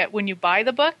that you get when you buy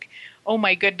the book Oh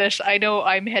my goodness, I know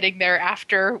I'm heading there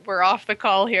after we're off the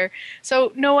call here.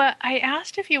 So, Noah, I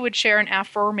asked if you would share an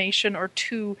affirmation or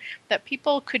two that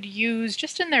people could use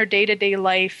just in their day-to-day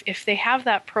life if they have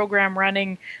that program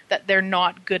running that they're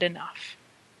not good enough.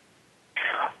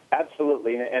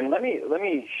 Absolutely, and let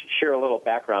me share a little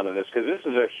background on this, because this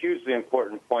is a hugely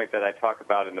important point that I talk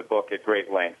about in the book at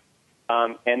great length.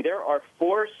 And there are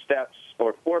 4 steps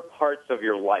or 4 parts of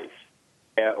your life,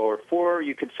 or 4,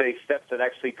 you could say, steps that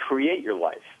actually create your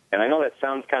life. And I know that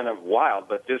sounds kind of wild,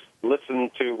 but just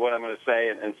listen to what I'm going to say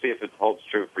and see if it holds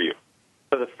true for you.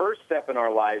 So the first step in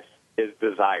our lives is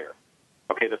desire.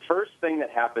 Okay, the first thing that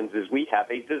happens is we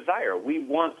have a desire. We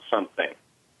want something.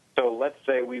 So let's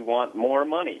say we want more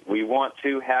money. We want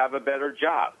to have a better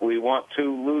job. We want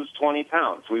to lose 20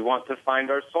 pounds. We want to find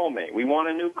our soulmate. We want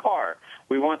a new car.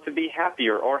 We want to be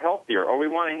happier or healthier, or we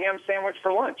want a ham sandwich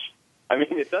for lunch. I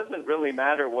mean, it doesn't really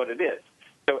matter what it is.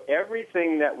 So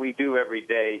everything that we do every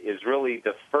day is really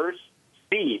the first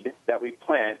seed that we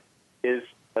plant is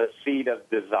a seed of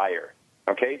desire.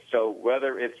 Okay, so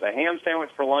whether it's a ham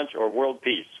sandwich for lunch or world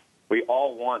peace, we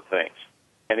all want things.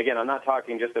 And again, I'm not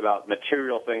talking just about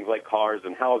material things like cars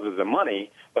and houses and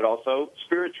money, but also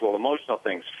spiritual, emotional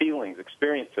things, feelings,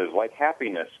 experiences like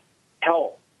happiness,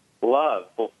 health, love,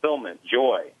 fulfillment,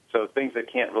 joy. So things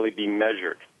that can't really be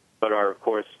measured, but are, of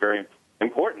course, very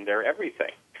important. They're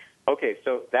everything. Okay,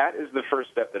 so that is the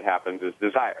first step that happens, is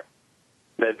desire.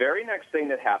 The very next thing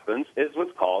that happens is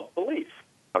what's called belief.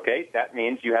 Okay, that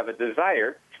means you have a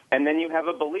desire, and then you have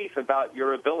a belief about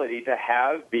your ability to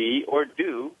have, be, or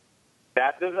do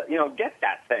that, get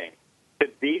that thing. To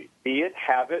be it,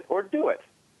 have it, or do it.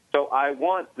 So I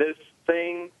want this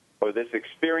thing or this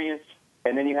experience,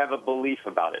 and then you have a belief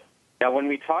about it. Now, when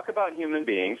we talk about human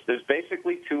beings, there's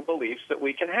basically 2 beliefs that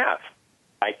we can have.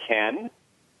 I can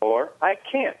or I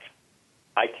can't.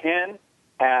 I can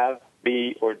have,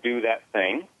 be, or do that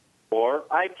thing, or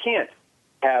I can't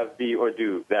have, be, or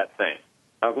do that thing.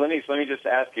 Now, let me just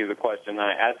ask you the question.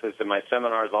 I ask this in my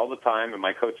seminars all the time, and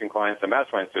my coaching clients and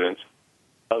mastermind students.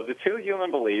 Of the 2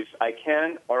 human beliefs, I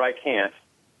can or I can't,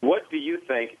 what do you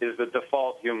think is the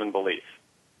default human belief?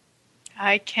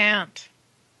 I can't.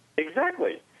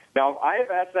 Exactly. Now, I have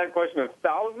asked that question of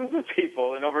thousands of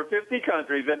people in over 50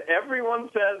 countries, and everyone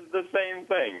says the same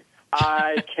thing.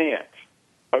 I can't.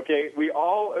 Okay, we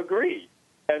all agree.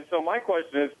 And so my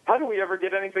question is, how do we ever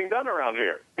get anything done around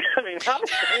here? I mean, how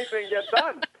does anything get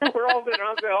done? We're all sitting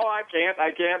around saying,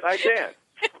 I can't.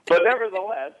 But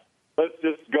nevertheless, let's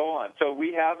just go on. So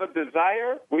we have a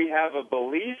desire, we have a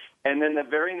belief, and then the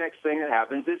very next thing that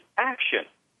happens is action.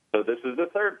 So this is the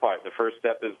third part. The first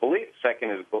step is belief.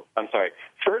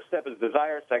 First step is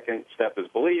desire. Second step is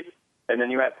belief. And then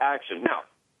you have action. Now,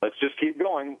 let's just keep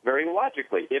going very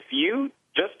logically. If you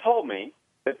just told me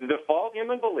that the default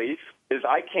human belief is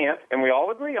I can't, and we all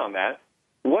agree on that,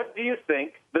 what do you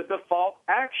think the default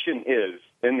action is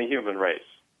in the human race?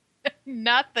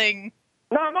 Nothing.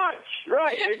 Not much.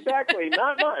 Right, exactly.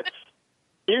 Not much.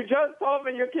 You just told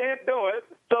me you can't do it,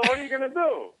 so what are you going to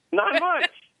do? Not much.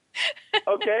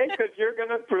 Okay, because you're going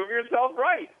to prove yourself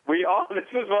right. This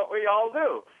is what we all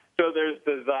do. So there's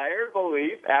desire,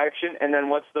 belief, action, and then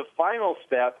what's the final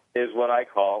step is what I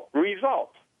call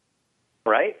result.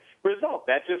 Right? Result.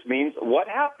 That just means what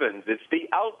happens. It's the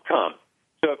outcome.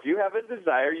 So if you have a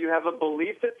desire, you have a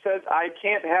belief that says, I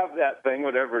can't have that thing,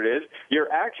 whatever it is,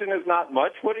 your action is not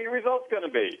much. What are your results going to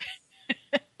be?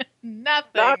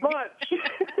 Nothing. Not much.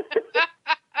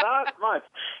 Not much.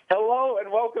 Hello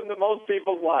and welcome to most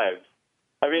people's lives.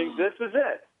 I mean, this is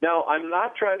it. Now, I'm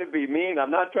not trying to be mean.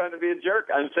 I'm not trying to be a jerk.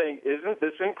 I'm saying, isn't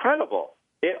this incredible?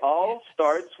 It all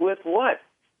starts with what?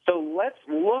 So let's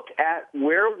look at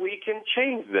where we can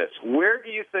change this. Where do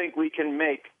you think we can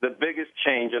make the biggest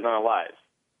change in our lives?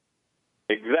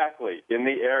 Exactly, in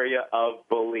the area of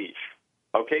belief.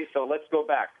 Okay, so let's go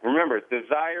back. Remember,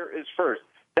 desire is first.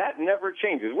 That never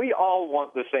changes. We all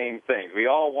want the same things. We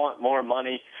all want more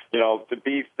money, to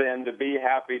be thin, to be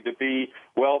happy, to be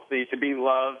wealthy, to be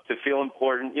loved, to feel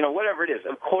important, whatever it is.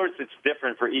 Of course, it's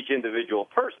different for each individual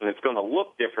person. It's going to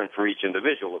look different for each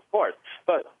individual, of course.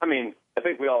 But, I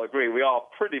think we all agree we all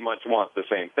pretty much want the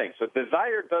same thing. So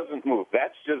desire doesn't move.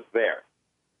 That's just there.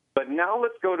 But now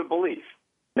let's go to belief.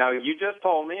 Now, you just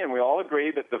told me, and we all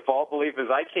agree that the default belief is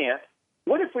I can't.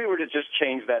 What if we were to just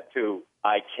change that to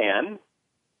I can?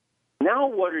 Now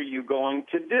what are you going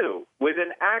to do with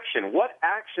an action? What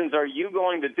actions are you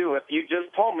going to do if you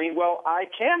just told me, well, I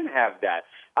can have that.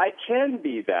 I can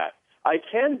be that. I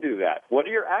can do that. What are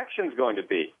your actions going to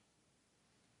be?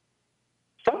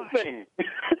 Something,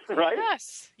 right?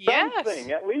 Yes.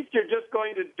 Something. At least you're just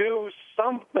going to do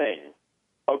something.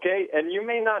 okay? And you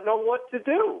may not know what to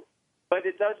do, but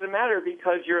it doesn't matter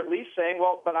because you're at least saying,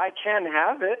 well, but I can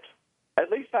have it. At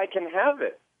least I can have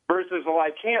it versus, well,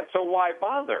 I can't, so why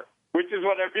bother? Which is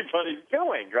what everybody's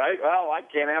doing, right? Well, I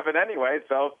can't have it anyway,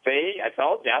 so see, I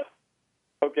told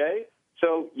you. Okay?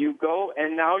 So you go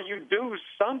and now you do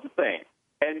something.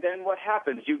 And then what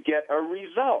happens? You get a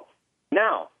result.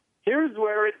 Now, here's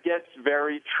where it gets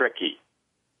very tricky.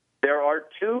 There are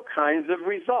two kinds of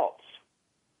results,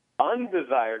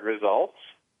 undesired results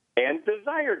and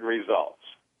desired results.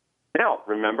 Now,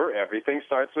 remember, everything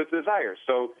starts with desire.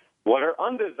 So what are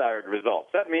undesired results?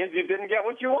 That means you didn't get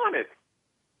what you wanted,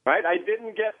 right? I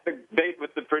didn't get the date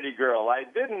with the pretty girl. I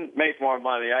didn't make more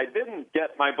money. I didn't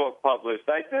get my book published.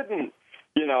 I didn't,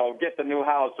 get the new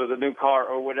house or the new car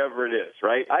or whatever it is,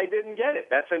 right? I didn't get it.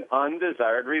 That's an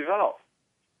undesired result.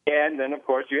 And then, of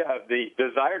course, you have the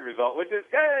desired result, which is,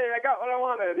 hey, I got what I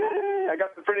wanted. Hey, I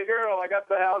got the pretty girl. I got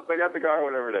the house. I got the car,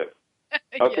 whatever it is.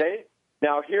 Okay? Yeah.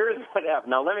 Now, here's what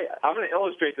happened. Now, I'm going to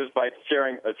illustrate this by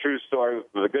sharing a true story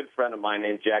with a good friend of mine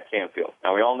named Jack Canfield.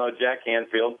 Now, we all know Jack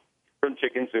Canfield from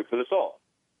Chicken Soup for the Soul.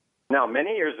 Now,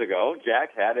 many years ago,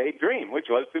 Jack had a dream, which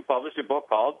was to publish a book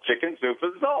called Chicken Soup for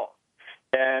the Soul.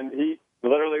 And he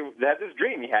literally had this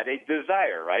dream. He had a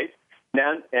desire, right?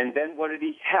 Now, and then what did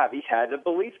he have? He had a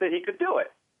belief that he could do it.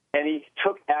 And he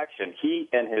took action. He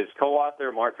and his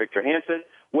co-author, Mark Victor Hansen,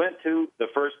 went to the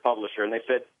first publisher, and they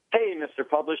said, hey, Mr.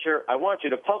 Publisher, I want you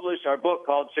to publish our book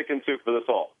called Chicken Soup for the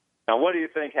Soul. Now, what do you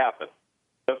think happened?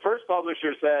 The first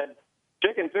publisher said,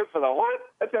 Chicken Soup for the what?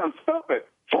 That sounds stupid.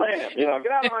 Slam,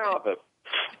 get out of my office.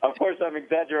 Of course, I'm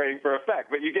exaggerating for effect,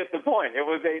 but you get the point. It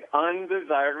was an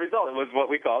undesired result. It was what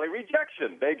we call a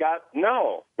rejection. They got,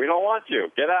 no, we don't want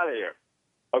you. Get out of here.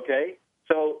 Okay?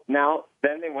 So now,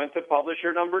 then they went to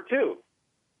publisher number 2.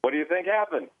 What do you think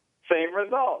happened? Same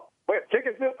result. Wait,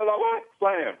 Chicken Soup for the what?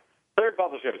 Slam. Third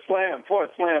publisher, slam.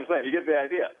 Fourth, slam, slam. You get the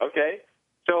idea, okay?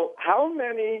 So how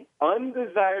many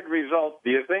undesired results do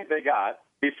you think they got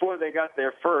before they got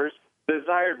their first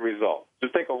desired result?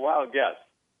 Just take a wild guess.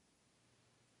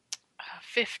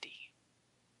 50.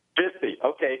 50,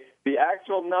 okay. The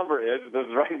actual number is, this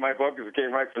is right in my book because it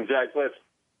came right from Jack's list,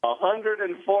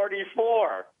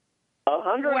 144.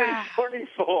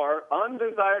 144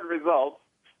 undesired results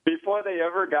before they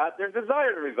ever got their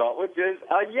desired result, which is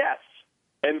a yes.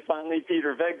 And finally,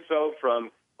 Peter Vegso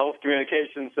from Health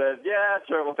Communications says, yeah,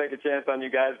 sure, we'll take a chance on you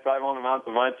guys. Probably won't amount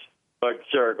to much, but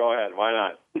sure, go ahead. Why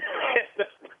not?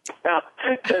 Now,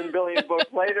 10 billion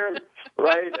books later,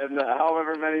 right, and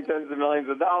however many tens of millions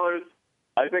of dollars,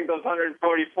 I think those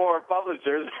 144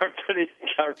 publishers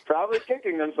are probably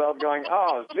kicking themselves going,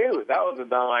 oh, shoot, that was a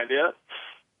dumb idea.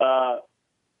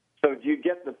 So do you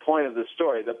get the point of the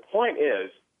story? The point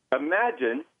is,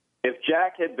 imagine if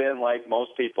Jack had been like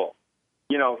most people.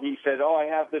 He said, oh, I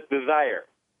have this desire,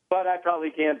 but I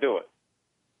probably can't do it.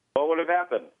 What would have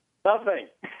happened? Nothing.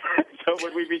 So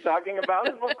would we be talking about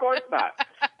it? Of course not.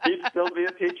 He'd still be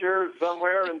a teacher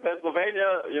somewhere in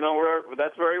Pennsylvania,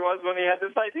 that's where he was when he had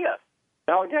this idea.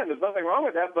 Now, again, there's nothing wrong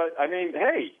with that, but,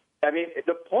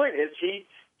 the point is he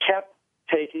kept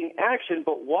taking action,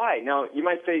 but why? Now, you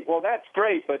might say, well, that's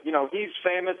great, but, he's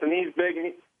famous and he's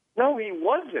big. No, he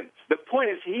wasn't. The point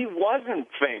is he wasn't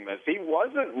famous. He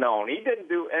wasn't known. He didn't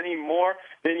do any more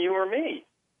than you or me.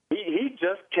 He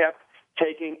just kept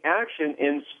taking action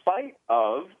in spite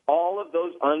of all of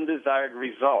those undesired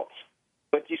results.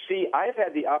 But you see, I've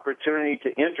had the opportunity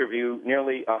to interview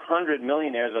nearly 100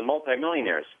 millionaires and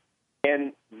multimillionaires.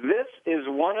 And this is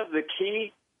one of the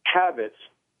key habits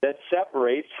that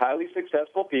separates highly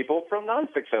successful people from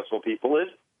non-successful people is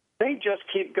they just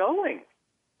keep going.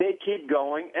 They keep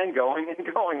going and going and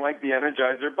going like the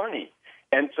Energizer Bunny.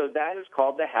 And so that is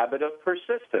called the habit of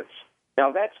persistence.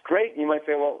 Now, that's great. You might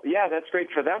say, well, yeah, that's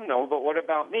great for them, no, but what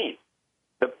about me?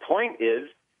 The point is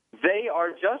they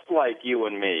are just like you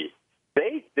and me.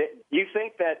 You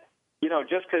think that,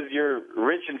 just because you're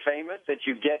rich and famous, that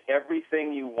you get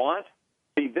everything you want?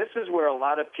 See, this is where a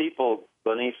lot of people,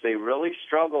 Bernice, they really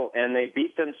struggle and they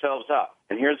beat themselves up.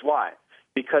 And here's why.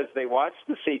 Because they watch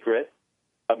The Secret,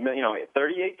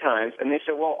 38 times, and they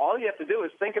say, well, all you have to do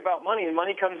is think about money, and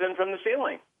money comes in from the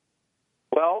ceiling.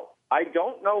 Well, I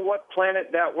don't know what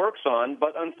planet that works on,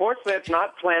 but unfortunately it's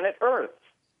not planet Earth.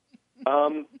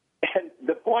 And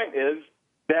the point is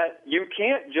that you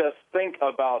can't just think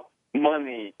about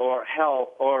money or health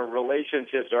or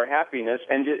relationships or happiness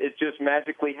and it just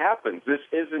magically happens. This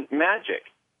isn't magic.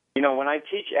 When I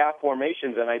teach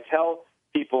Afformations and I tell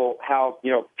people how,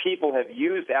 people have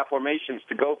used Afformations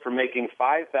to go from making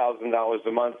 $5,000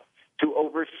 a month to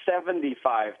over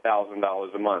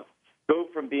 $75,000 a month. go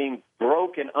from being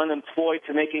broke and unemployed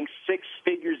to making 6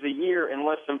 figures a year in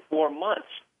less than 4 months.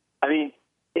 I mean,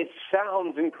 it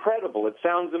sounds incredible. It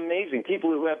sounds amazing.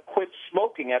 People who have quit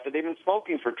smoking after they've been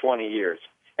smoking for 20 years,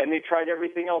 and they tried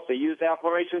everything else. They used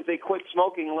Afformations. They quit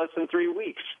smoking in less than 3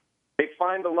 weeks. They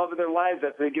find the love of their lives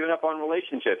after they've given up on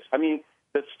relationships. I mean,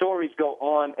 the stories go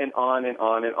on and on and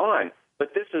on and on.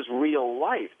 But this is real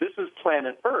life. This is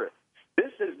planet Earth.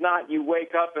 This is not you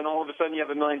wake up and all of a sudden you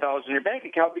have $1 million in your bank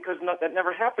account, because that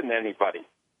never happened to anybody.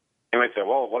 You might say,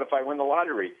 well, what if I win the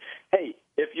lottery? Hey,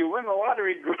 if you win the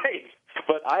lottery, great.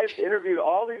 But I've interviewed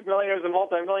all these millionaires and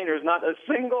multimillionaires. Not a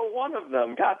single one of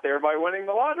them got there by winning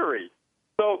the lottery.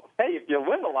 So, hey, if you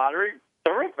win the lottery,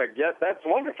 terrific. Yes, that's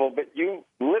wonderful. But you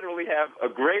literally have a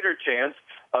greater chance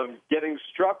of getting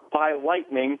struck by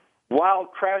lightning while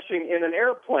crashing in an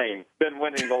airplane than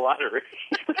winning the lottery.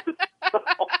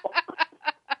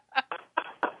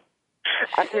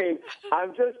 I mean,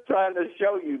 I'm just trying to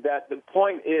show you that the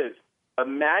point is,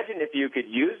 imagine if you could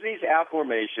use these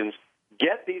affirmations,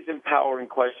 get these empowering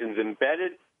questions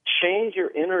embedded, change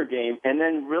your inner game, and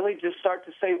then really just start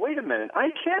to say, wait a minute, I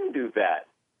can do that.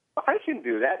 I can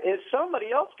do that. If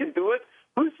somebody else can do it,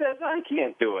 who says I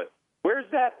can't do it? Where's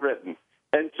that written?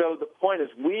 And so the point is,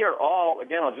 we are all,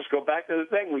 again, I'll just go back to the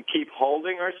thing, we keep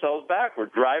holding ourselves back. We're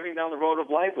driving down the road of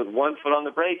life with one foot on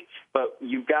the brake, but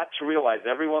you've got to realize,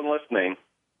 everyone listening,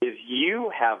 is you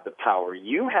have the power.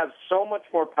 You have so much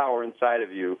more power inside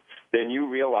of you than you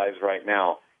realize right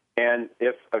now. And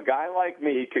if a guy like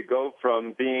me could go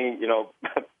from being,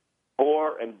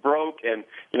 poor and broke and,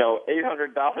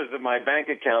 $800 in my bank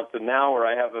account to now where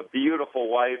I have a beautiful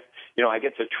wife, I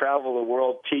get to travel the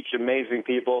world, teach amazing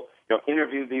people,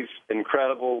 interview these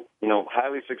incredible,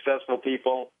 highly successful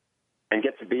people, and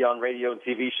get to be on radio and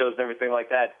TV shows and everything like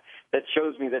that, that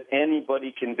shows me that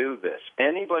anybody can do this.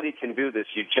 Anybody can do this.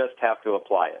 You just have to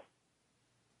apply it.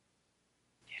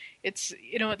 It's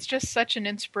just such an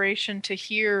inspiration to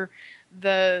hear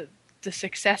the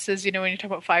successes, when you talk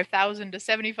about 5,000 to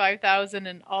 75,000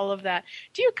 and all of that.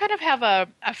 Do you kind of have a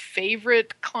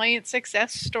favorite client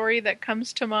success story that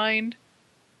comes to mind?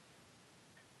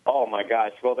 Oh my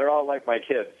gosh! Well, they're all like my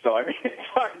kids, so I mean, it's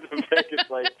hard to pick. It's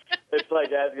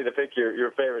like asking to pick your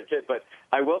favorite kid. But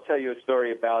I will tell you a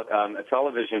story about a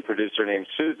television producer named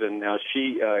Susan. Now,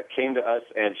 she came to us,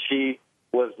 and she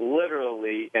was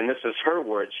literally, and this is her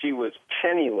word, she was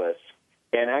penniless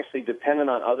and actually dependent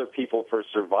on other people for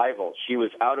survival. She was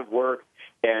out of work,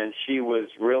 and she was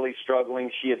really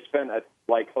struggling. She had spent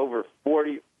over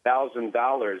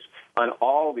 $40,000 on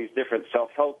all these different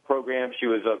self-help programs. She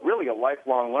was really a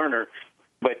lifelong learner,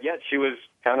 but yet she was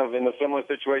kind of in a similar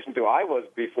situation to I was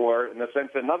before, in the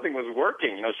sense that nothing was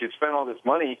working. She'd spent all this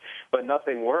money, but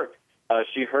nothing worked.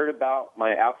 She heard about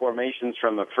my Afformations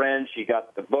from a friend. She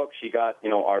got the book. She got,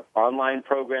 our online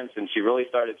programs, and she really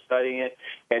started studying it.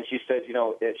 And she said,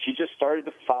 she just started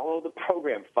to follow the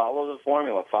program, follow the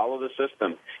formula, follow the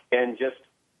system. And just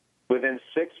within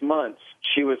 6 months,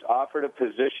 she was offered a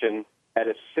position at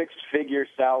a 6-figure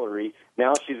salary.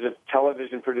 Now she's a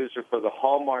television producer for the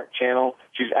Hallmark Channel.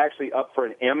 She's actually up for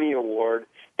an Emmy Award,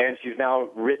 and she's now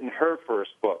written her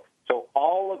first book. So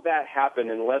all of that happened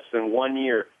in less than 1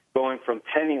 year, going from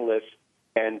penniless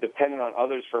and dependent on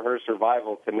others for her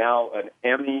survival to now an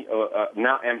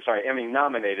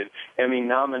Emmy-nominated,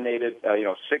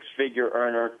 6-figure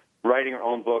earner, writing her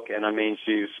own book, and I mean,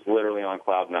 she's literally on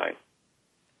cloud 9.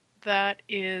 That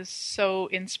is so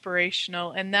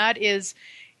inspirational, and that is,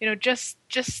 just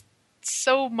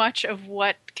so much of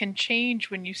what can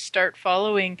change when you start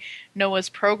following Noah's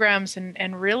programs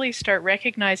and really start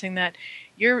recognizing that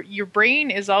your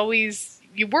brain is always.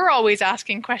 We're always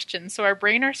asking questions, so our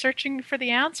brain are searching for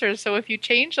the answers. So if you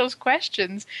change those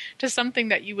questions to something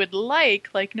that you would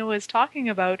like Noah's talking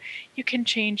about, you can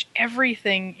change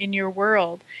everything in your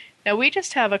world. Now, we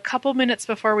just have a couple minutes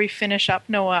before we finish up,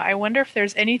 Noah. I wonder if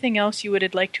there's anything else you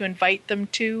would like to invite them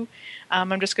to.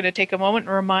 I'm just going to take a moment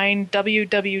and remind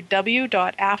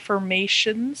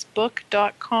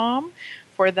www.affirmationsbook.com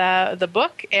for the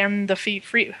book and the free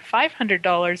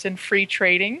 $500 in free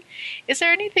trading. Is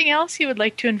there anything else you would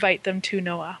like to invite them to,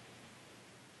 Noah?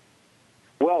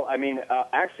 Well,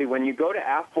 actually, when you go to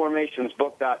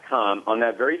Afformationsbook.com, on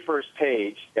that very first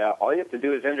page, all you have to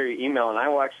do is enter your email, and I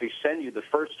will actually send you the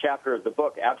first chapter of the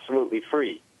book absolutely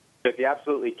free. So if you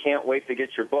absolutely can't wait to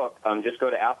get your book, just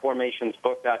go to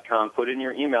Afformationsbook.com, put in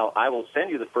your email. I will send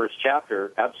you the first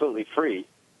chapter absolutely free.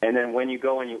 And then when you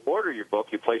go and you order your book,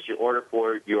 you place your order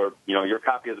for your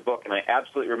copy of the book. And I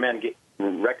absolutely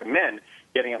recommend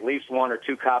getting at least 1 or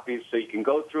 2 copies so you can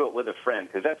go through it with a friend,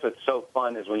 because that's what's so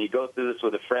fun is when you go through this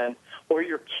with a friend or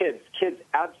your kids. Kids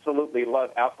absolutely love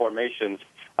Afformations.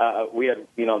 We had,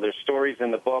 there's stories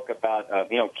in the book about,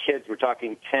 kids. We're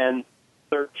talking 10,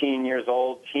 13 years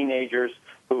old, teenagers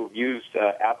who've used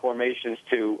Afformations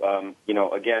to,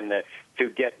 to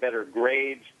get better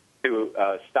grades, to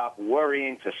stop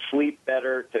worrying, to sleep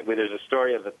better. There's a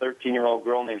story of a 13-year-old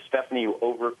girl named Stephanie who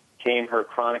overcame her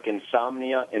chronic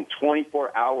insomnia in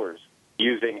 24 hours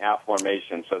using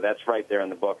Afformations. So that's right there in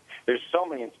the book. There's so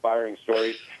many inspiring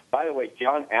stories. By the way,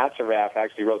 John Assaraf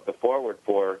actually wrote the foreword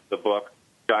for the book.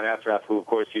 John Assaraf, who, of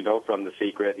course, you know from The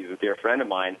Secret, he's a dear friend of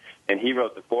mine, and he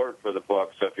wrote the foreword for the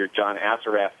book. So if you're a John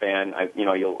Assaraf fan,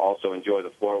 you'll also enjoy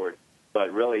the foreword.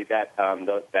 But really, that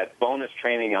bonus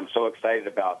training I'm so excited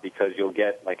about, because you'll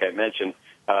get, like I mentioned,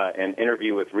 an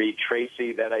interview with Reed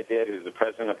Tracy that I did, who's the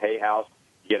president of Hay House.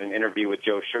 You get an interview with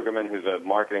Joe Sugarman, who's a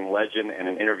marketing legend, and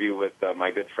an interview with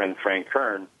my good friend Frank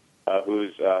Kern,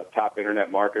 who's a top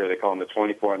internet marketer. They call him the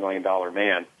 $24 million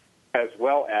man, as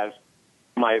well as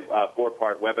my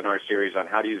 4-part webinar series on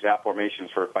how to use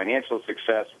Afformations for financial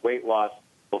success, weight loss,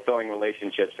 fulfilling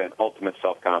relationships, and ultimate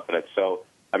self-confidence. So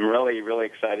I'm really, really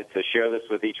excited to share this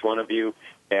with each one of you.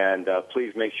 And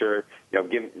please make sure,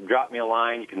 drop me a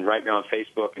line. You can write me on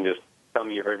Facebook and just tell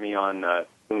me you heard me on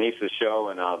Denise's show,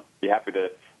 and I'll be happy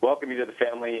to welcome you to the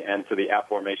family and to the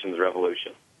Afformations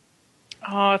revolution.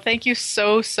 Oh, thank you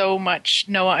so, so much,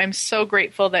 Noah. I'm so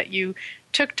grateful that you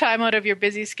took time out of your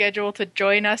busy schedule to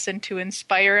join us and to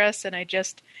inspire us. And I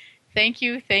just thank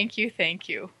you, thank you, thank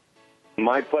you.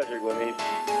 My pleasure, Denise.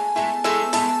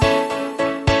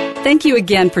 Thank you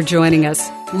again for joining us.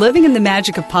 Living in the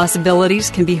Magic of Possibilities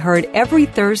can be heard every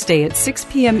Thursday at 6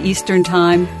 p.m. Eastern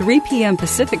Time, 3 p.m.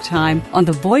 Pacific Time on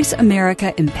the Voice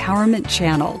America Empowerment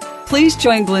Channel. Please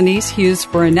join Glenise Hughes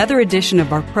for another edition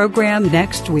of our program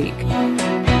next week.